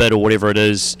hour and a bit or whatever it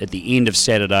is at the end of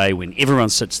Saturday when everyone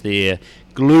sits there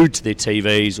glued to their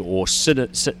TVs or sit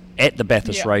at the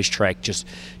Bathurst racetrack just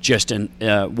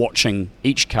watching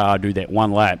each car do that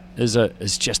one lap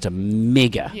is just a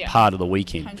mega part of the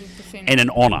weekend 100%. and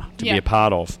an honour to be a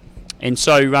part of. And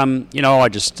so I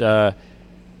just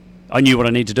I knew what I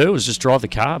needed to do was just drive the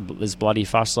car as bloody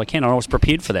fast as I can, and I was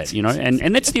prepared for that,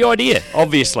 and that's the idea,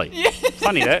 obviously.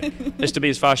 Funny that, is to be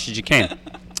as fast as you can.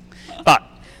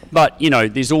 But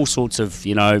there's all sorts of,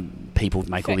 people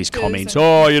make all these comments,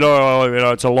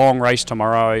 it's a long race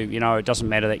tomorrow, it doesn't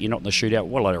matter that you're not in the shootout.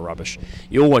 What a load of rubbish.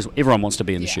 Everyone wants to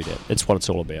be in the shootout. That's what it's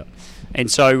all about. And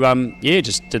so,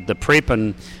 just did the prep,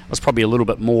 and I was probably a little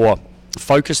bit more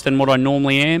focused than what I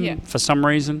normally am for some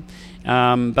reason.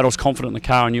 But I was confident in the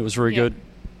car. I knew it was very good,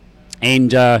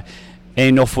 and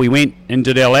off we went and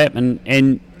did our lap,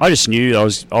 and I just knew I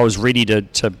was ready to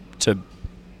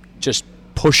just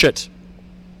push it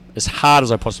as hard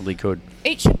as I possibly could.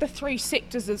 Each of the 3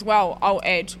 sectors as well, I'll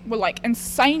add, were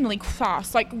insanely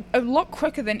fast, a lot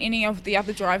quicker than any of the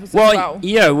other drivers as well.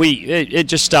 Yeah, it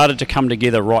just started to come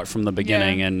together right from the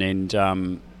beginning, and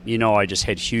I just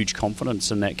had huge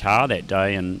confidence in that car that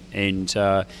day, and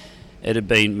it had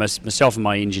been myself and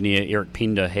my engineer Eric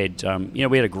Pender had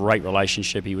we had a great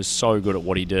relationship. He was so good at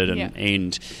what he did,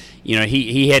 and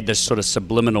he had this sort of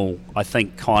subliminal, I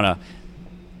think, kind of.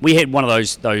 We had one of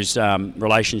those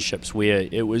relationships where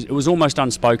it was almost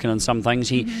unspoken in some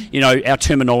things. Our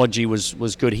terminology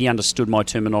was good. He understood my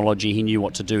terminology. He knew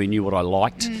what to do. He knew what I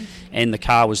liked, and the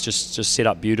car was just set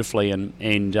up beautifully.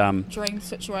 And dream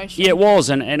situation. Yeah, it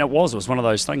was, and it was one of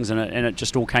those things, and it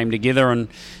just all came together. And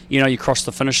you crossed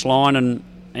the finish line,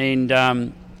 and I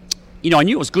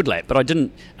knew it was a good lap, but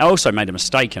I also made a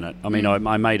mistake in it. I mean,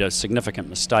 I made a significant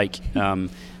mistake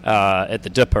at the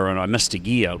dipper, and I missed a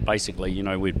gear. Basically,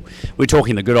 we're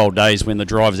talking the good old days when the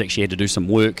drivers actually had to do some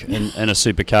work in a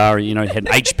supercar. Had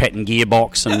an H-pattern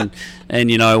gearbox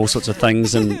and all sorts of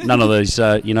things, and none of those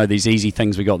these easy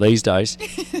things we got these days.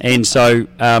 And so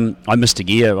I missed a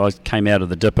gear. I came out of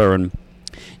the dipper, and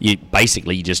you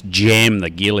just jam the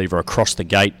gear lever across the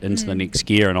gate into the next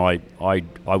gear, and I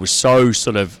was so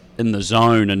sort of in the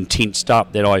zone and tensed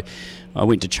up that I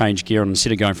went to change gear, and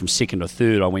instead of going from second to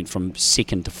third, I went from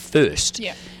second to first.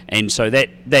 Yeah. And so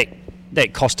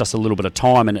that cost us a little bit of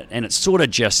time, and it sort of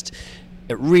just,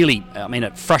 it really,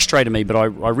 it frustrated me, but I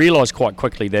realised quite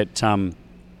quickly that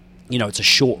it's a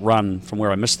short run from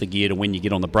where I missed the gear to when you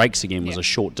get on the brakes again was a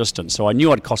short distance. So I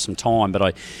knew I'd cost some time, but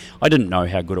I didn't know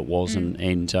how good it was,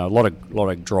 and a lot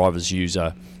of drivers use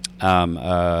a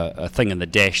thing in the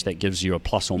dash that gives you a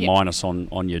plus or minus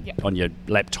on your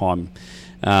lap time,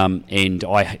 and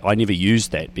I never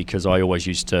used that because I always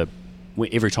used to.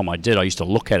 Every time I used to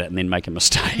look at it and then make a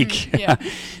mistake.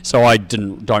 So I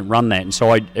don't run that, and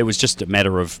so it was just a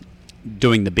matter of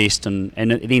doing the best, and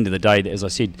at the end of the day, as I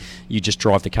said, you just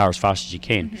drive the car as fast as you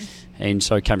can. And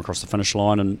so I came across the finish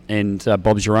line, and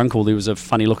Bob's your uncle. There was a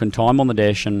funny looking time on the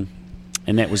dash, and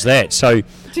that was that. So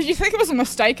did you think it was a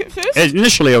mistake at first?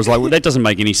 Initially I was like, well, that doesn't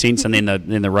make any sense, and then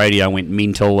the radio went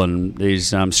mental, and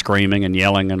there's screaming and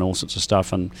yelling and all sorts of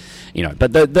stuff, and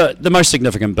but the most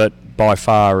significant bit by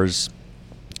far is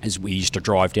we used to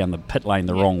drive down the pit lane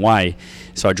the wrong way.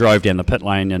 So I drove down the pit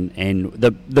lane, and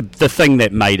the thing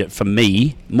that made it for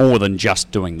me more than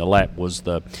just doing the lap was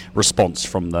the response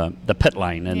from the pit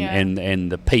lane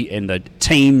and the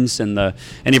teams and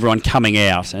everyone coming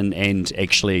out and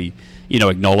actually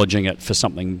acknowledging it for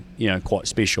something quite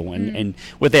special, and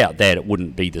without that it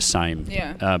wouldn't be the same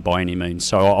by any means.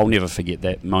 So I'll never forget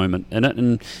that moment in it,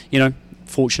 and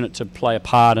fortunate to play a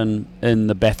part in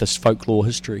the Bathurst folklore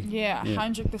history.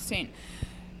 100%.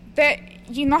 That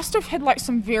you must have had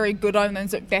some very good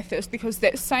omens at Bathurst, because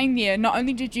that same year not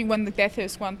only did you win the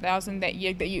Bathurst 1000 that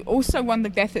year, but you also won the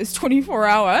Bathurst 24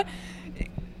 hour.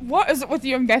 what is it with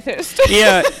you and Bathurst?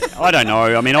 Yeah, I don't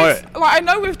know. I mean, I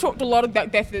know we've talked a lot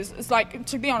about Bathurst. It's like,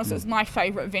 to be honest, it's my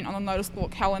favourite event on the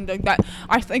Motorsport calendar, but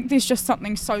I think there's just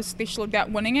something so special about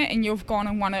winning it, and you've gone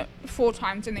and won it 4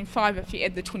 times and then 5 if you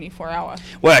add the 24-hour.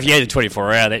 Well, if you add the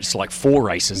 24-hour, that's like 4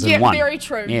 races in one. Yeah, very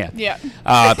true. Yeah.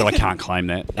 But I can't claim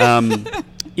that.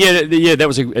 Yeah, that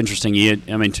was an interesting year.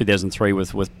 I mean, 2003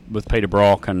 with Peter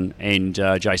Brock and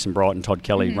Jason Bright and Todd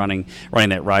Kelly running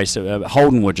that race.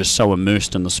 Holden were just so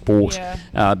immersed in the sport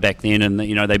back then, and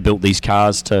they built these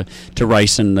cars to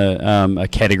race in a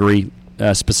category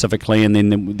specifically, and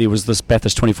then there was this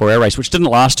Bathurst 24-hour race, which didn't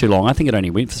last too long. I think it only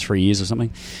went for 3 years or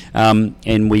something,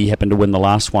 and we happened to win the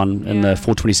last one in the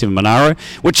 427 Monaro,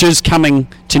 which is coming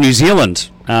to New Zealand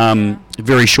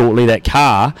very shortly. That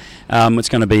car, it's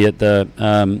going to be at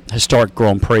the historic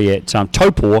Grand Prix at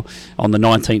Taupō on the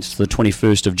 19th to the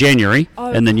 21st of January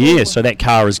in the new year. So that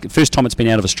car is the first time it's been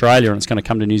out of Australia, and it's going to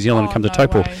come to New Zealand and come to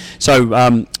Taupō. Way.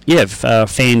 So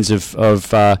fans of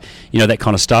that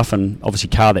kind of stuff, and obviously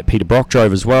car that Peter Brock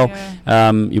drove as well.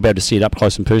 You'll be able to see it up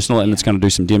close and personal, and it's going to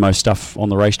do some demo stuff on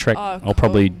the racetrack. I'll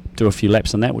probably do a few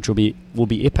laps on that, which will be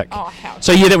epic.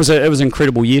 So it was an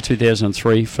incredible year,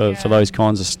 2003 for those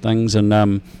kinds of things, and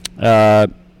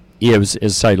it was,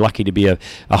 as I say, lucky to be a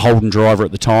Holden driver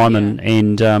at the time,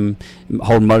 and Holden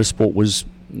Motorsport was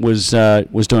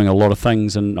doing a lot of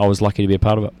things, and I was lucky to be a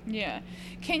part of it. Yeah.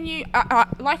 Can you,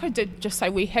 like I did just say,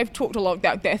 we have talked a lot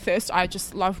about Bathurst. I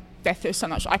just love Bathurst so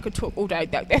much. I could talk all day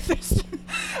about Bathurst.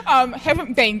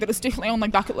 Haven't been, but it's definitely on my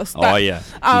bucket list. But, you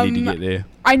need to get there.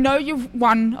 I know you've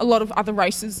won a lot of other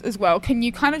races as well. Can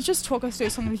you kind of just talk us through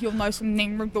some of your most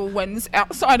memorable wins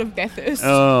outside of Bathurst?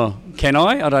 Oh, can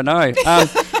I? I don't know.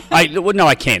 No,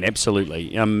 I can,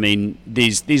 absolutely. I mean,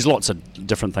 there's lots of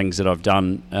different things that I've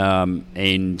done,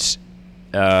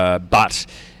 but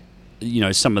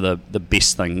some of the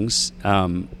best things,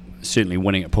 certainly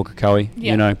winning at Pukekohe,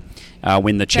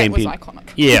 when the champion, that was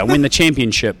iconic. Yeah, when the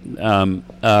championship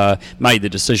made the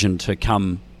decision to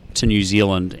come to New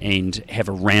Zealand and have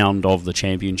a round of the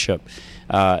championship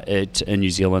in New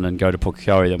Zealand and go to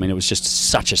Pukekohe. I mean, it was just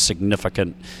such a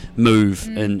significant move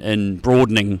in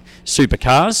broadening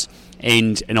supercars.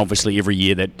 And obviously every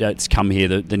year that's come here,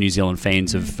 the New Zealand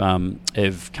fans have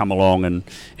come along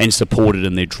and supported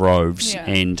in their droves,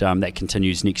 and that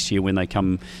continues next year when they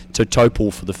come to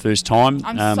Taupō for the first time.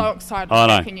 I'm so excited to be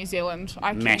back in New Zealand.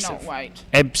 I cannot wait.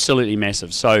 Absolutely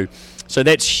massive. So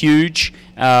that's huge,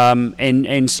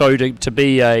 and so to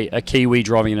be a Kiwi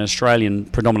driving an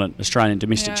predominant Australian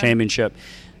domestic championship,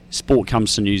 sport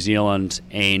comes to New Zealand,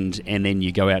 and then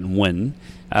you go out and win.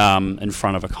 In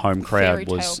front of a home crowd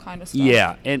was kind of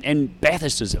stuff. And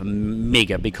Bathurst is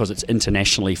mega because it's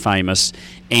internationally famous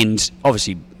and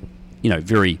obviously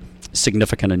very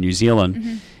significant in New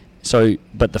Zealand. So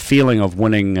but the feeling of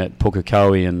winning at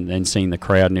Pukekohe and seeing the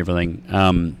crowd and everything,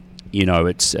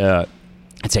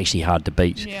 it's actually hard to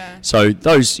beat. So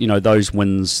those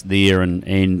wins there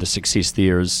and the success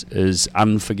there is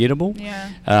unforgettable.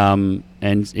 So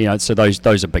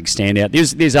those are big standout.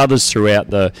 There's others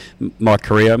throughout my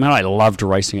career. I mean, I loved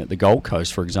racing at the Gold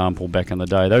Coast, for example, back in the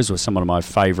day. Those were some of my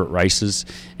favourite races,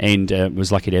 and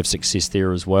was lucky to have success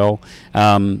there as well.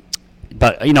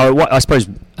 But I suppose.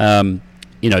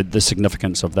 The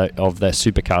significance of the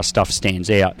supercar stuff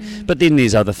stands out. But then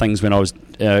there's other things. When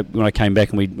I came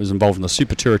back and was involved in the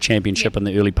Super Tourer Championship in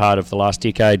the early part of the last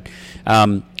decade,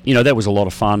 that was a lot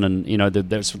of fun, and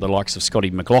that's the likes of Scotty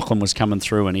McLaughlin was coming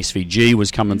through, and SVG was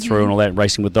coming through, and all that,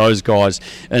 racing with those guys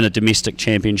in a domestic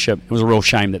championship. It was a real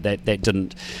shame that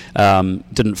didn't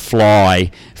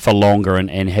fly for longer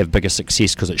and have bigger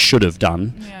success, because it should have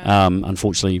done.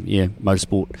 Unfortunately,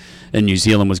 motorsport in New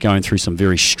Zealand was going through some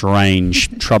very strange,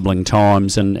 troubling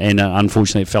times, and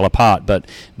unfortunately it fell apart. But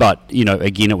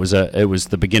again, it was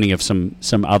the beginning of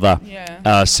some other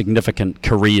significant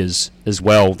careers as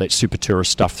well. That Super Tourer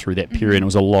stuff through that period, and it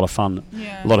was a lot of fun,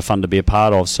 to be a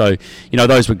part of. So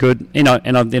those were good.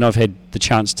 And then I've had the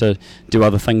chance to do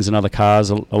other things in other cars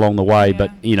along the way.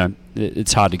 But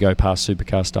it's hard to go past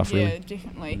supercar stuff, really. Yeah,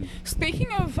 definitely.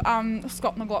 Speaking of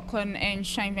Scott McLaughlin and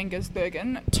Shane Van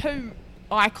Gisbergen, two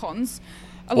icons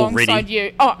alongside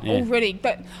you. Already.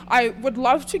 But I would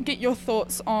love to get your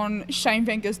thoughts on Shane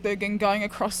Van Gisbergen going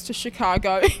across to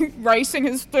Chicago, racing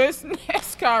his first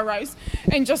NASCAR race,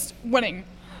 and just winning.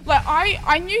 Like,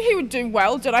 I knew he would do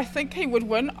well. Did I think he would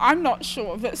win? I'm not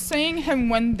sure. But seeing him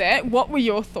win that, what were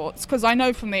your thoughts? Because I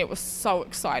know for me it was so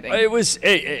exciting. It was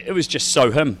just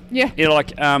so him. Yeah.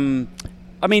 I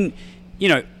mean,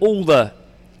 all the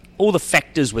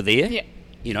factors were there. Yeah.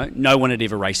 No one had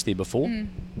ever raced there before.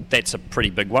 That's a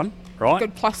pretty big one. right?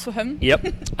 Good plus for him. Yep.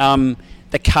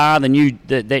 The car, that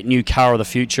new car of the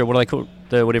future. What do they call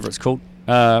it? Whatever it's called.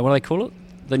 What do they call it?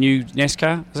 The new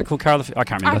NASCAR. Is it called car of the future? I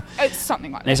can't remember. It's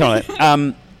something like that. It's something like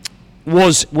that.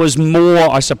 Was more,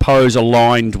 I suppose,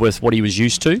 aligned with what he was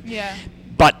used to. Yeah.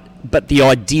 But the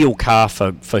ideal car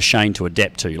for Shane to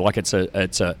adapt to. Like it's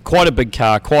a quite a big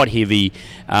car, quite heavy,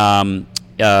 big,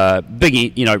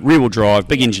 rear-wheel drive,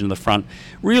 big engine in the front.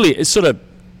 Really, it's sort of,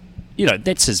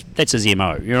 that's his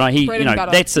MO.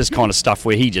 That's this kind of stuff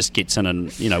where he just gets in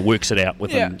and works it out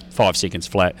within 5 seconds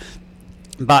flat.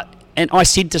 And I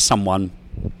said to someone,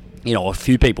 a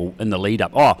few people in the lead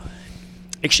up,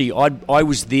 actually, I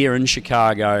was there in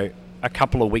Chicago a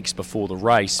couple of weeks before the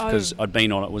race because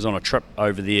was on a trip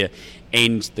over there,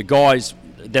 and the guys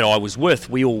that I was with,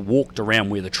 we all walked around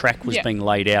where the track was being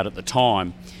laid out at the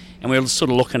time, and we were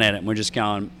sort of looking at it and we're just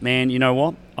going, man, you know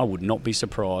what? I would not be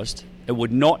surprised. It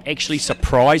would not actually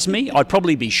surprise me. I'd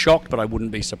probably be shocked, but I wouldn't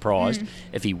be surprised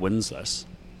if he wins this.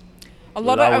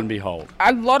 Lo and behold.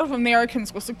 A lot of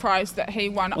Americans were surprised that he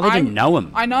won. Well, they didn't know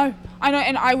him. I know,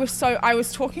 and I was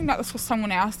talking about this with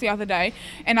someone else the other day,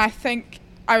 and I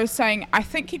was saying I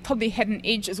think he probably had an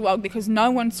edge as well because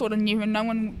no one sort of knew him, no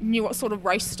one knew what sort of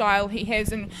race style he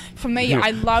has, and for me,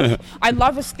 I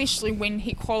love especially when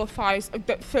he qualifies a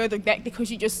bit further back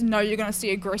because you just know you're going to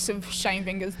see aggressive Shane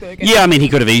Vingersberger. Yeah, I mean he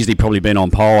could have easily probably been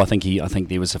on pole. I think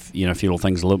there was a few little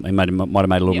things. He might have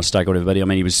made a little mistake or whatever. But I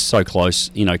mean he was so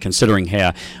close. Considering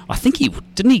how I think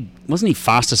wasn't he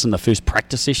fastest in the first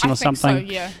practice session or something?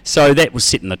 So, yeah. So that was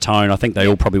setting the tone. I think they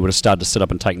all probably would have started to sit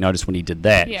up and take notice when he did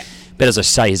that. Yeah. But as I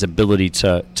say, his ability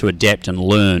to adapt and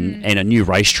learn and a new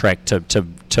racetrack to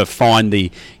find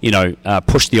the,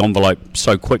 push the envelope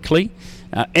so quickly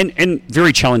and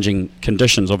very challenging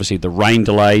conditions, obviously the rain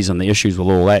delays and the issues with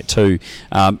all that too,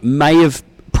 may have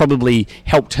probably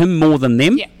helped him more than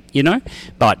them,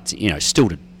 but, still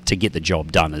to get the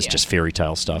job done is just fairy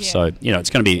tale stuff. Yeah. So, it's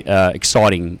going to be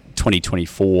exciting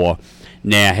 2024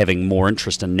 now having more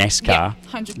interest in NASCAR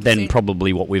than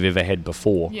probably what we've ever had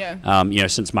before. Yeah.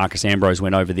 Since Marcus Ambrose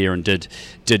went over there and did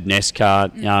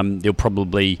NASCAR, there'll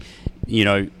probably,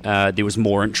 there was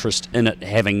more interest in it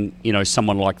having,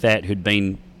 someone like that who'd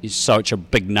been such a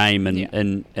big name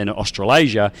in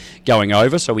Australasia going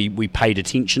over, so we paid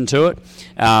attention to it.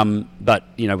 But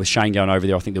with Shane going over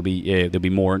there, I think there'll be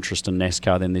more interest in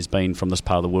NASCAR than there's been from this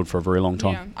part of the world for a very long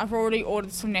time. Yeah, I've already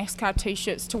ordered some NASCAR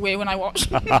T-shirts to wear when I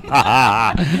watch, and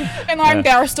I'm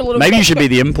embarrassed a little bit. Maybe you should be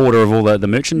the importer of all the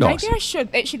merchandise. Maybe I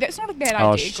should. Actually, that's not a bad idea.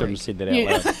 I shouldn't have said that out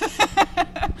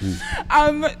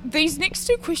loud. These next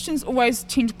two questions always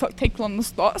tend to put people on the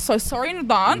spot, so sorry in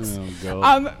advance. Oh,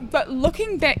 God. But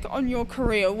looking back on your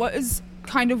career, what is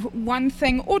kind of one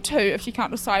thing or two, if you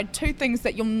can't decide, two things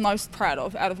that you're most proud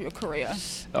of out of your career?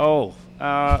 Jeez.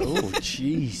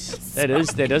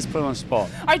 that is put on the spot.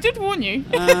 I did warn you.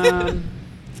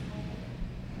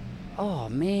 Oh,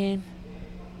 man.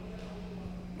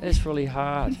 That's really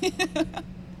hard.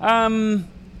 I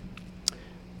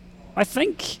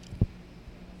think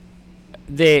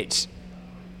that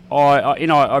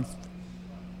I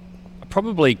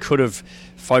probably could have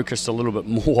focused a little bit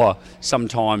more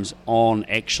sometimes on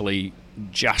actually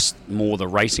just more the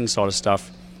racing side of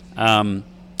stuff. But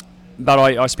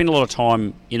I spent a lot of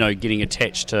time, getting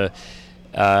attached to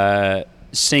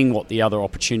seeing what the other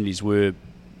opportunities were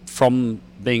from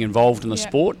being involved in the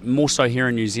sport, more so here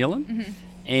in New Zealand.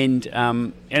 And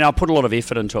I put a lot of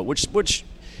effort into it,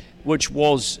 which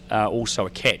was also a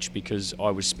catch because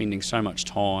I was spending so much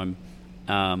time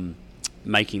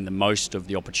making the most of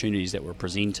the opportunities that were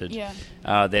presented.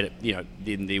 That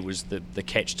then there was the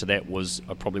catch to that was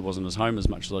I probably wasn't at home as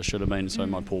much as I should have been. So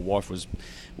my poor wife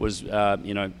was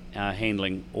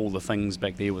handling all the things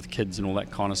back there with kids and all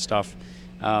that kind of stuff.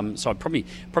 So I'm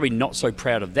probably not so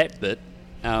proud of that bit,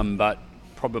 but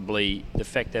probably the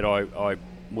fact that I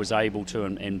was able to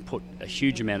and put a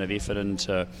huge amount of effort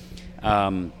into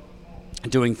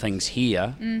doing things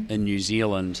here in New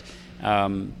Zealand.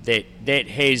 That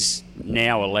has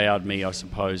now allowed me, I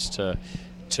suppose, to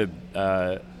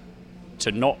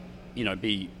not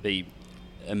be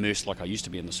immersed like I used to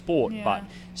be in the sport, but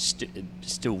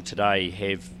still today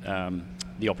have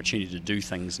the opportunity to do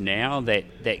things now that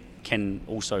can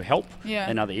also help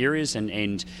in other areas,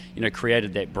 and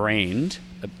created that brand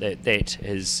that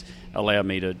has allowed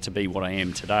me to be what I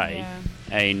am today,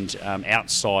 and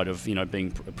outside of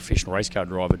being a professional race car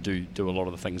driver, do a lot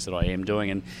of the things that I am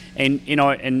doing,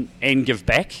 and give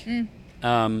back,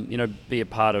 be a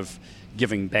part of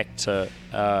giving back to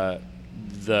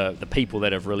the people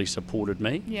that have really supported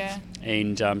me. Yeah.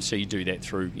 And so you do that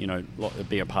through,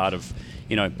 be a part of,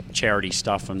 charity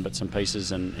stuff and bits and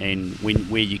pieces, and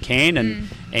where you can,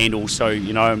 and also,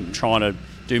 I'm trying to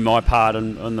do my part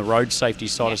on the road safety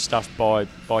side of stuff by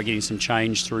getting some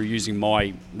change through using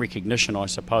my recognition, I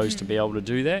suppose, to be able to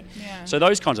do that. Yeah. So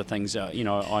those kinds of things,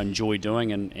 I enjoy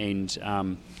doing, and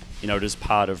it is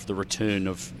part of the return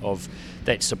of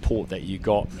that support that you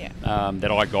got,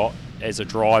 that I got as a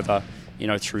driver,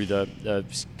 through the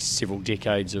several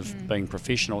decades of being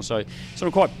professional. So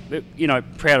I'm quite,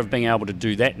 proud of being able to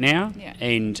do that now. Yeah.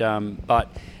 And but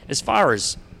as far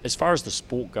as the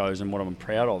sport goes and what I'm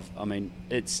proud of, I mean,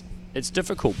 it's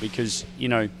difficult because,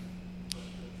 I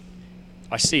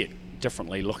see it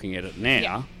differently looking at it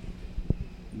now,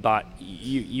 but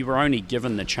you were only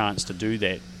given the chance to do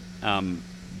that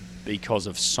because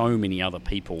of so many other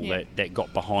people that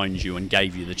got behind you and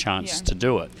gave you the chance to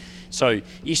do it. So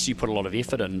yes, you put a lot of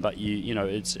effort in, but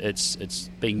it's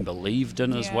being believed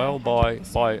in as well by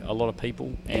a lot of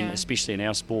people, and especially in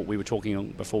our sport. We were talking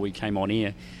before we came on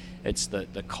air. It's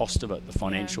the cost of it, the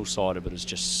financial side of it is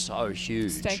just so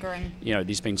huge. Staggering.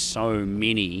 There's been so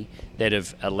many that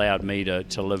have allowed me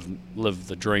to live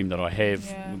the dream that I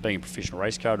have, being a professional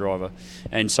race car driver.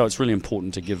 And so it's really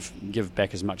important to give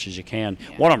back as much as you can.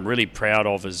 Yeah. What I'm really proud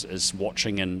of is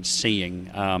watching and seeing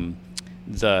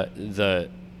the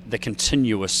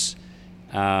continuous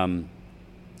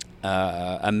amount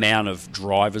of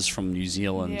drivers from New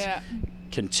Zealand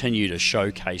continue to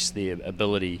showcase their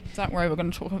ability. Don't worry, we're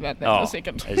going to talk about that in a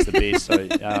second. As the best. So,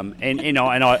 and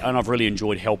I've really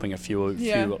enjoyed helping a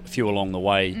few along the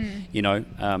way.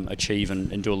 Achieve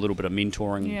and do a little bit of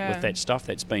mentoring with that stuff.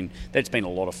 That's been a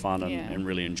lot of fun and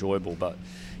really enjoyable. But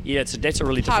that's a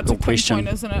really hard difficult question, point,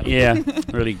 isn't it? Yeah,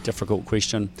 really difficult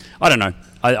question. I don't know.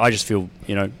 I just feel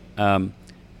I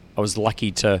was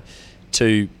lucky to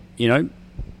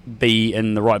be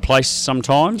in the right place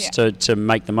sometimes to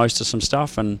make the most of some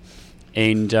stuff, and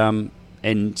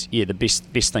the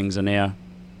best things are now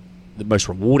the most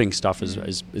rewarding stuff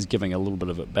is giving a little bit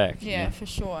of it back. Yeah, for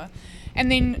sure.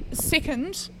 And then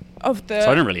second of the... So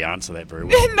I didn't really answer that very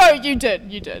well. No, you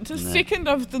did. No. Second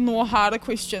of the more harder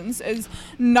questions is,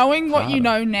 knowing what you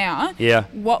know now,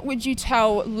 what would you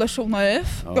tell little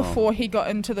Murph before he got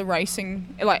into the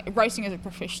racing as a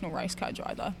professional race car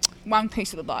driver? One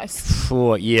piece of advice.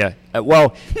 Well,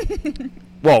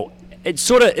 it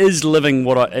sort of is living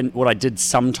what I did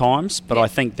sometimes, but I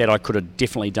think that I could have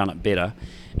definitely done it better.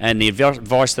 And the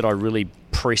advice that I really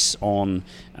press on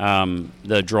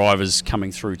the drivers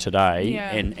coming through today,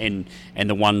 and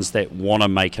the ones that want to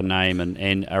make a name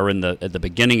and are at the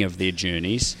beginning of their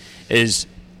journeys, is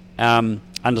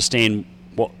understand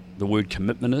what the word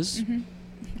commitment is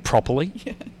properly.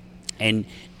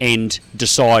 And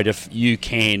decide if you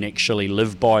can actually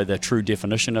live by the true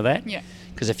definition of that.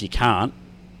 Because if you can't,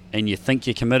 and you think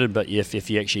you're committed, but if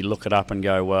you actually look it up and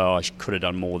go, well, I could have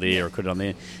done more there or could have done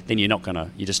there, then you're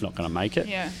just not gonna make it.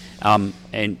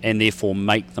 And therefore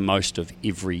make the most of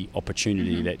every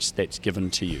opportunity that's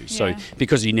given to you. So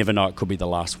because you never know, it could be the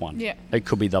last one. It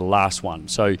could be the last one.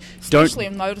 So especially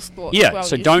in motorsport. as well,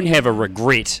 so don't have a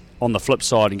regret on the flip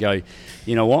side and go,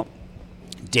 you know what?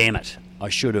 Damn it, I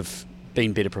should have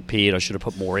been better prepared. I should have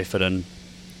put more effort in.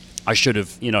 I should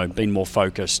have, been more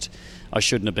focused. I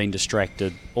shouldn't have been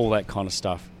distracted. All that kind of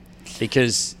stuff,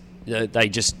 because they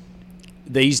just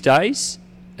these days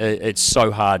it's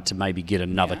so hard to maybe get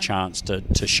another chance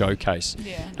to showcase.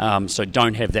 So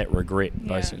don't have that regret.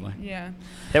 Basically.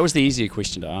 That was the easier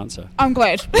question to answer. I'm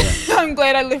glad. I'm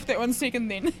glad I left that one second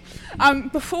then.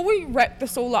 Before we wrap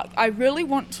this all up, I really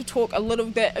want to talk a little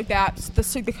bit about the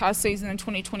supercar season in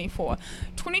 2024.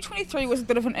 2023 was a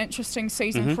bit of an interesting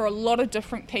season for a lot of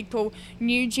different people.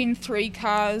 New Gen 3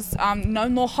 cars, no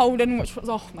more Holden, which was,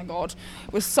 oh my God,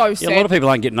 was so sad. A lot of people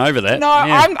aren't getting over that. No,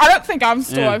 I don't think I'm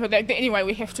still over that. But anyway,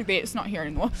 we have to be. It's not here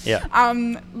anymore.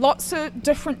 Lots of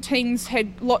different teams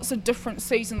had lots of different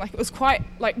seasons. Like, it was quite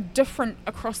different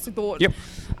across the board.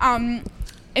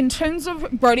 In terms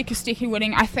of Brodie Kostecki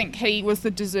winning, I think he was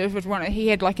the deserved winner. He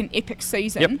had an epic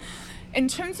season. In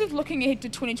terms of looking ahead to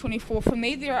 2024, for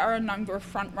me, there are a number of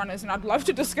front runners, and I'd love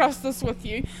to discuss this with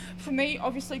you. For me,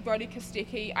 obviously, Brodie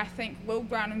Kostecki. I think Will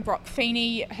Brown and Brock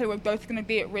Feeney, who are both going to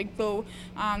be at Red Bull,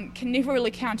 can never really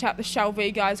count out the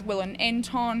Shelby guys, Will and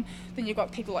Anton. Then you've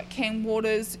got people like Cam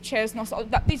Waters, Chaz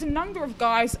Noss. There's a number of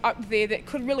guys up there that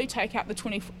could really take out the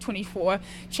 2024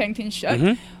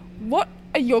 championship. What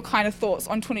are your kind of thoughts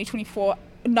on 2024,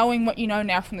 knowing what you know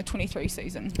now from the 23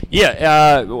 season?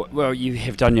 Well, you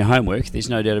have done your homework. There's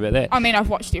no doubt about that. I mean, I've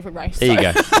watched every race. There you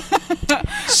go.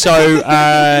 So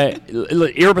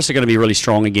Erebus are going to be really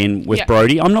strong again with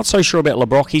Brodie. I'm not so sure about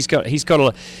LeBrock. He's got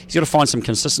to find some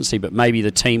consistency, but maybe the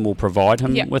team will provide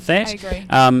him with that. I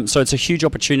agree. So it's a huge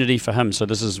opportunity for him. So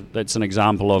that's an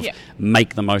example of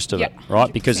make the most of it, right?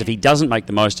 100%. Because if he doesn't make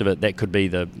the most of it, that could be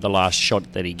the last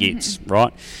shot that he gets,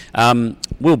 right?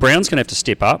 Will Brown's going to have to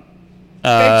step up.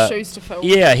 Big shoes to fill.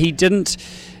 Yeah, he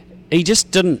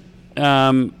just didn't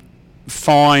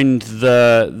find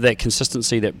that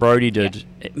consistency that Brodie did.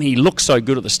 I mean, he looked so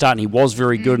good at the start, and he was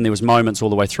very good, and there was moments all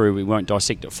the way through. We won't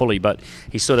dissect it fully, but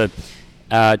he sort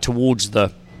of towards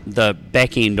the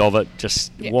back end of it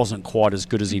just wasn't quite as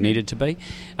good as he needed to be.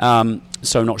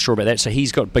 So not sure about that. So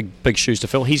he's got big shoes to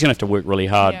fill. He's going to have to work really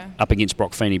hard up against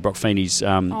Brock Feeney. Brock Feeney's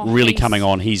really coming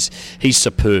on. He's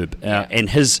superb, and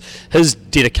his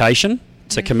dedication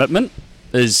to commitment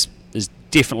is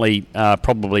definitely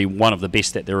probably one of the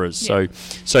best that there is. So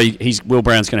Will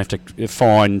Brown's going to have to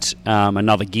find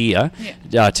another gear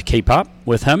to keep up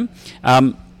with him.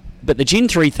 But the Gen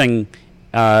 3 thing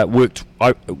worked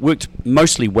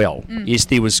mostly well. Yes,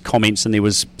 there was comments and there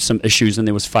was some issues and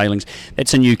there was failings.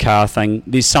 That's a new car thing.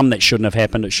 There's some that shouldn't have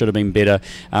happened. It should have been better.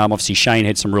 Obviously, Shane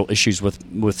had some real issues with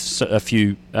a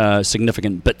few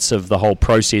significant bits of the whole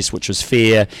process, which was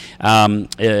fair.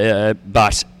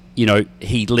 But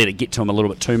he let it get to him a little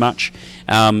bit too much,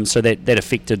 so that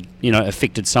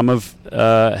affected some of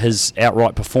his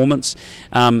outright performance.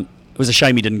 It was a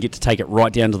shame he didn't get to take it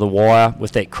right down to the wire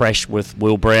with that crash with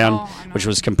Will Brown, which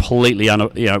was completely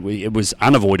it was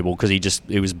unavoidable because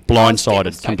he was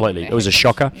blindsided completely. It was a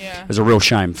shocker. It was a real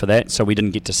shame for that. So we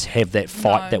didn't get to have that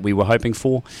fight that we were hoping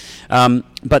for.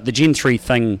 But the Gen 3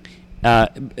 thing. A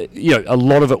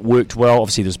lot of it worked well.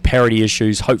 Obviously, there's parity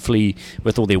issues. Hopefully,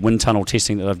 with all their wind tunnel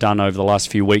testing that they've done over the last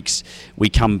few weeks, we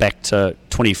come back to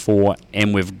 24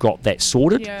 and we've got that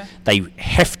sorted. They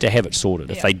have to have it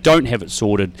sorted. If they don't have it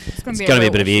sorted, it's going to be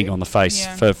a bit of egg on the face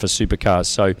for supercars.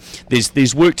 So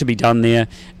there's work to be done there.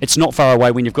 It's not far away.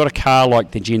 When you've got a car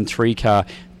like the Gen 3 car,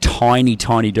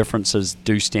 tiny differences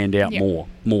do stand out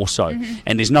more so,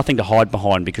 and there's nothing to hide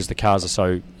behind because the cars are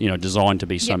so designed to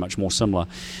be so much more similar.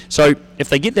 So if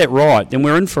they get that right, then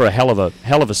we're in for a hell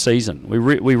of a season. We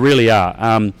really are.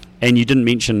 And you didn't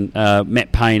mention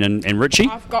Matt Payne and Richie.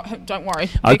 I've got him. Don't worry.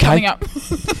 They're coming up.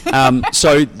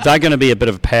 So they're going to be a bit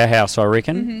of a powerhouse, I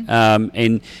reckon.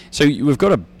 And so we've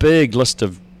got a big list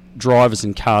of drivers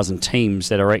and cars and teams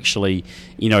that are actually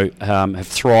have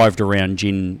thrived around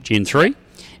Gen 3.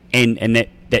 And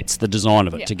that's the design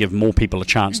of it, to give more people a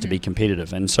chance to be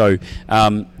competitive. And so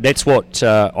that's what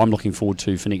I'm looking forward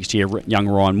to for next year. Young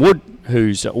Ryan Wood,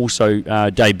 who's also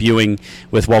debuting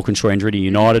with Walkinshaw Andretti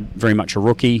United, very much a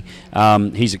rookie.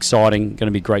 He's exciting, going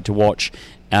to be great to watch.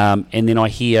 And then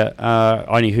I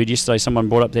only heard yesterday someone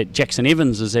brought up that Jackson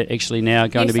Evans is actually now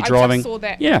going to be driving. I just saw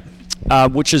that. Yeah,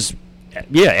 which is...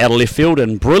 out of left field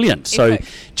and brilliant. So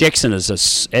Jackson is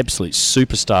an absolute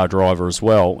superstar driver as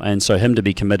well, and so him to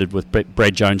be committed with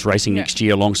Brad Jones Racing next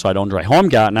year alongside Andre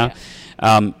Heimgartner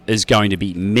is going to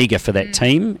be mega for that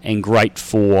team, and great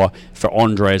for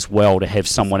Andre as well to have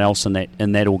someone else in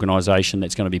that organisation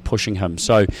that's going to be pushing him.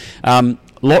 So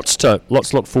lots to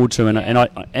look forward to, and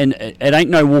it ain't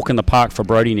no walk in the park for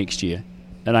Brodie next year.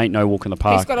 It ain't no walk in the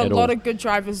park. He's got a lot of good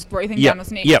drivers breathing down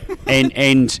his neck. Yep,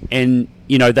 and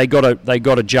they got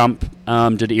a jump.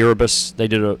 Did Erebus? They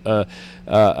did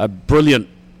a brilliant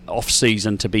off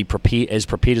season to be prepared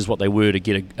as what they were to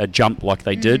get a jump like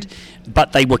they did,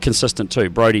 but they were consistent too.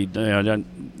 Brodie, don't let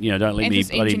and me.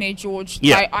 His engineer George.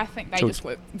 I think they just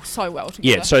work so well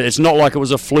together. Yeah, so it's not like it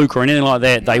was a fluke or anything like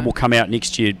that. No. They will come out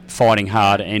next year fighting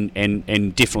hard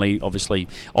and definitely, obviously,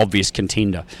 obvious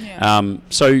contender. Yeah.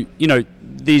 So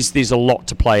there's a lot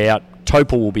to play out.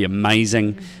 Topol will be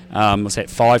amazing. What's that?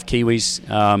 5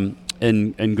 Kiwis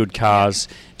in good cars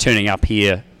turning up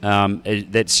here.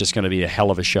 That's just going to be a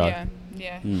hell of a show.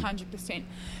 Yeah, 100%.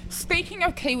 Speaking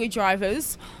of Kiwi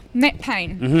drivers, Matt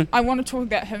Payne, I want to talk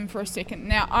about him for a second.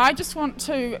 Now, I just want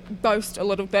to boast a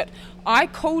little bit. I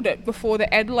called it before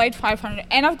the Adelaide 500,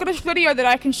 and I've got a video that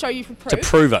I can show you for proof. To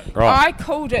prove it, right. I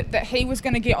called it that he was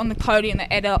going to get on the podium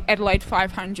at Adelaide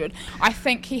 500. I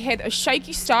think he had a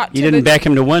shaky start. You didn't back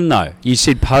him to win, though. You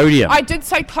said podium. I did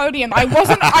say podium. I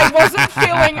wasn't going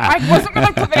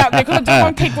to put that out there because I didn't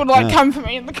want people to come for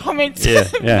me in the comments. Yeah.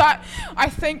 But I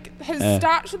think his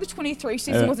start to the 23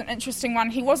 season was an interesting one.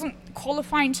 He wasn't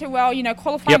qualifying too well,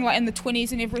 qualifying Yep. like in the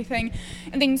 20s and everything.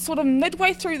 And then sort of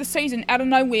midway through the season, out of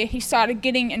nowhere, he started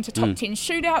getting into top 10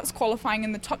 shootouts, qualifying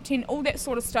in the top 10, all that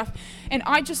sort of stuff. And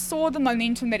I just saw the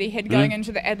momentum that he had going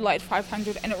into the Adelaide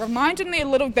 500, and it reminded me a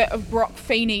little bit of Brock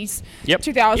Feeney's Yep.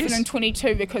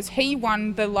 2022 because he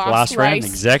won the last round, race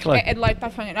exactly. at Adelaide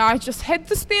 500. And I just had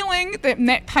this feeling that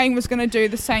Nat Payne was going to do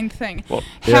the same thing. Well,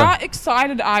 How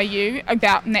excited are you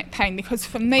about Nat Payne? Because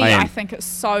for me, I am. I think it's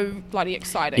so bloody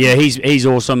exciting. Yeah, he's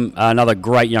awesome. Another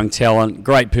great young talent,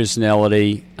 great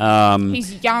personality.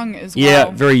 He's young as well.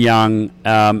 Yeah, very young,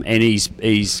 and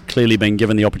he's clearly been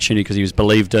given the opportunity because he was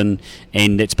believed in,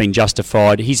 and it's been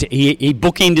justified. He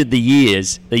bookended the year.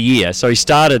 So he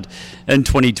started in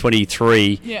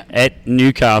 2023 at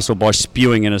Newcastle by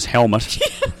spewing in his helmet.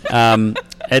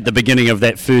 At the beginning of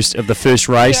the first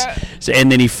race,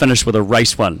 and then he finished with a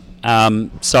race win.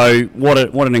 So what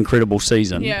an incredible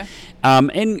season. Yeah.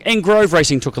 And Grove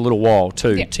Racing took a little while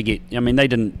too to get. I mean,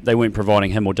 they weren't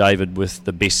providing him or David with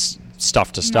the best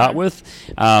stuff to start with.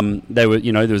 They were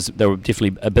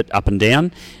definitely a bit up and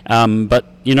down, but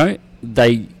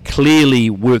they clearly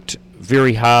worked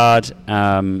very hard,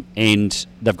 and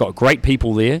they've got great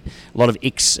people there. A lot of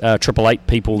ex 888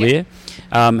 people there,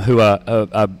 who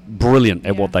are brilliant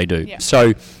at what they do. Yeah.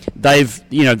 So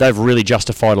they've really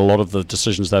justified a lot of the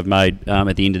decisions they've made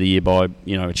at the end of the year by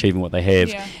achieving what they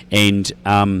have, and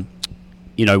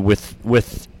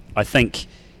with I think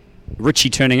Richie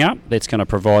turning up, that's going to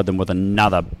provide them with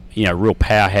another real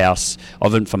powerhouse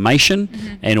of information,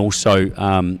 and also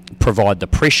provide the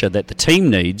pressure that the team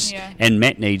needs and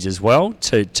Matt needs as well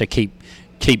to keep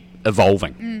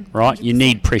evolving. Right, 100%. You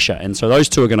need pressure, and so those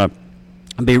two are going to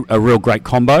be a real great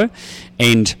combo,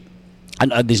 and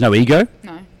there's no ego.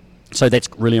 No. So that's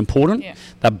really important. Yeah.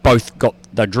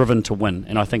 They're driven to win,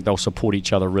 and I think they'll support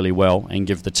each other really well and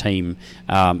give the team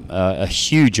a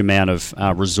huge amount of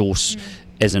resource,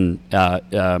 as in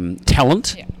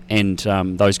talent and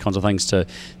those kinds of things to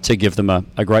give them a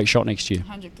great shot next year.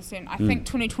 100%. I think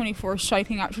 2024 is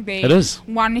shaping up to be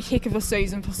one heck of a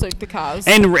season for supercars.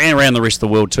 And around the rest of the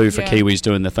world too, for Kiwis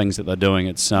doing the things that they're doing.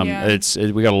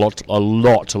 We got a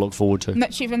lot to look forward to.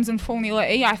 Mitch Evans in Formula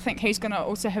E, I think he's going to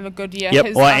also have a good year.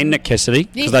 Yep, and Nick Cassidy,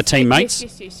 because they're teammates.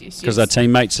 Yes. Because they're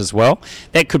teammates as well.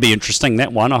 That could be interesting,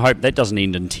 that one. I hope that doesn't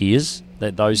end in tears.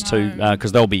 Those two,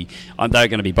 because they're going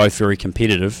to be both very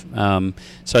competitive.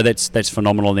 So that's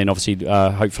phenomenal. And then obviously,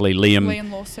 hopefully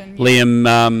Liam Lawson,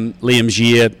 Liam's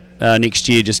year next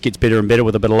year just gets better and better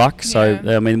with a bit of luck. So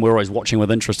I mean, we're always watching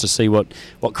with interest to see what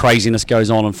craziness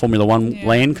goes on in Formula One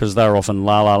land, because they're often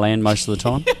La La Land most of the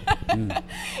time.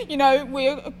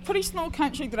 We're a pretty small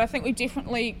country that I think we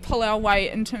definitely pull our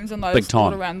weight in terms of Big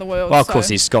time. motorsport around the world. Well, of course,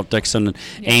 there's Scott Dixon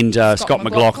and Scott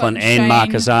McLaughlin and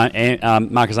Marcus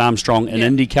Armstrong in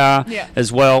IndyCar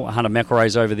as well. Hunter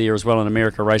McElroy's over there as well in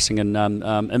America racing in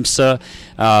IMSA.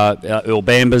 Earl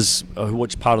Bamber's,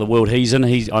 which part of the world he's in.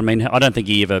 I don't think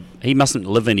he mustn't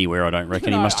live anywhere, I don't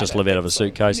reckon. He must just live out of a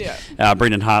suitcase. Yeah.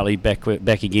 Brendan Hartley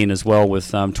back again as well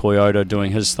with Toyota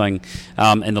doing his thing,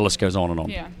 and the list goes on and on.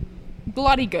 Yeah.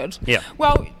 Bloody good. Yeah.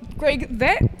 Well, Greg,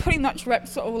 that pretty much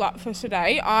wraps it all up for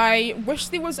today. I wish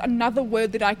there was another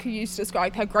word that I could use to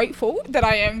describe how grateful that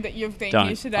I am that you've been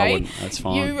here today. I wouldn't. That's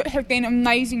fine. You have been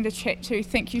amazing to chat to.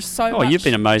 Thank you so much. Oh, you've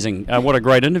been amazing. What a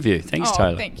great interview. Thanks,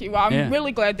 Taylor. Thank you. Well, I'm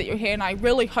really glad that you're here, and I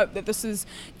really hope that this is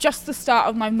just the start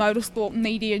of my motorsport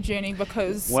media journey,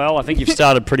 because... Well, I think you've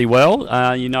started pretty well.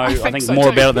 I think so more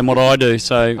too. about it than what I do.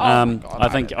 So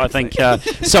I think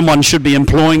someone should be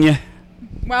employing you.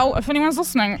 Well, if anyone's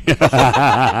listening. Thank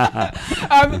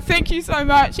you so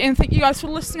much, and thank you guys for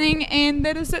listening, and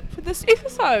that is it for this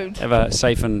episode. Have a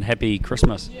safe and happy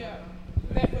Christmas. Yeah,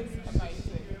 that was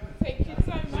amazing. Thank you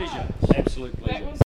so much. Pleasure. Absolute pleasure.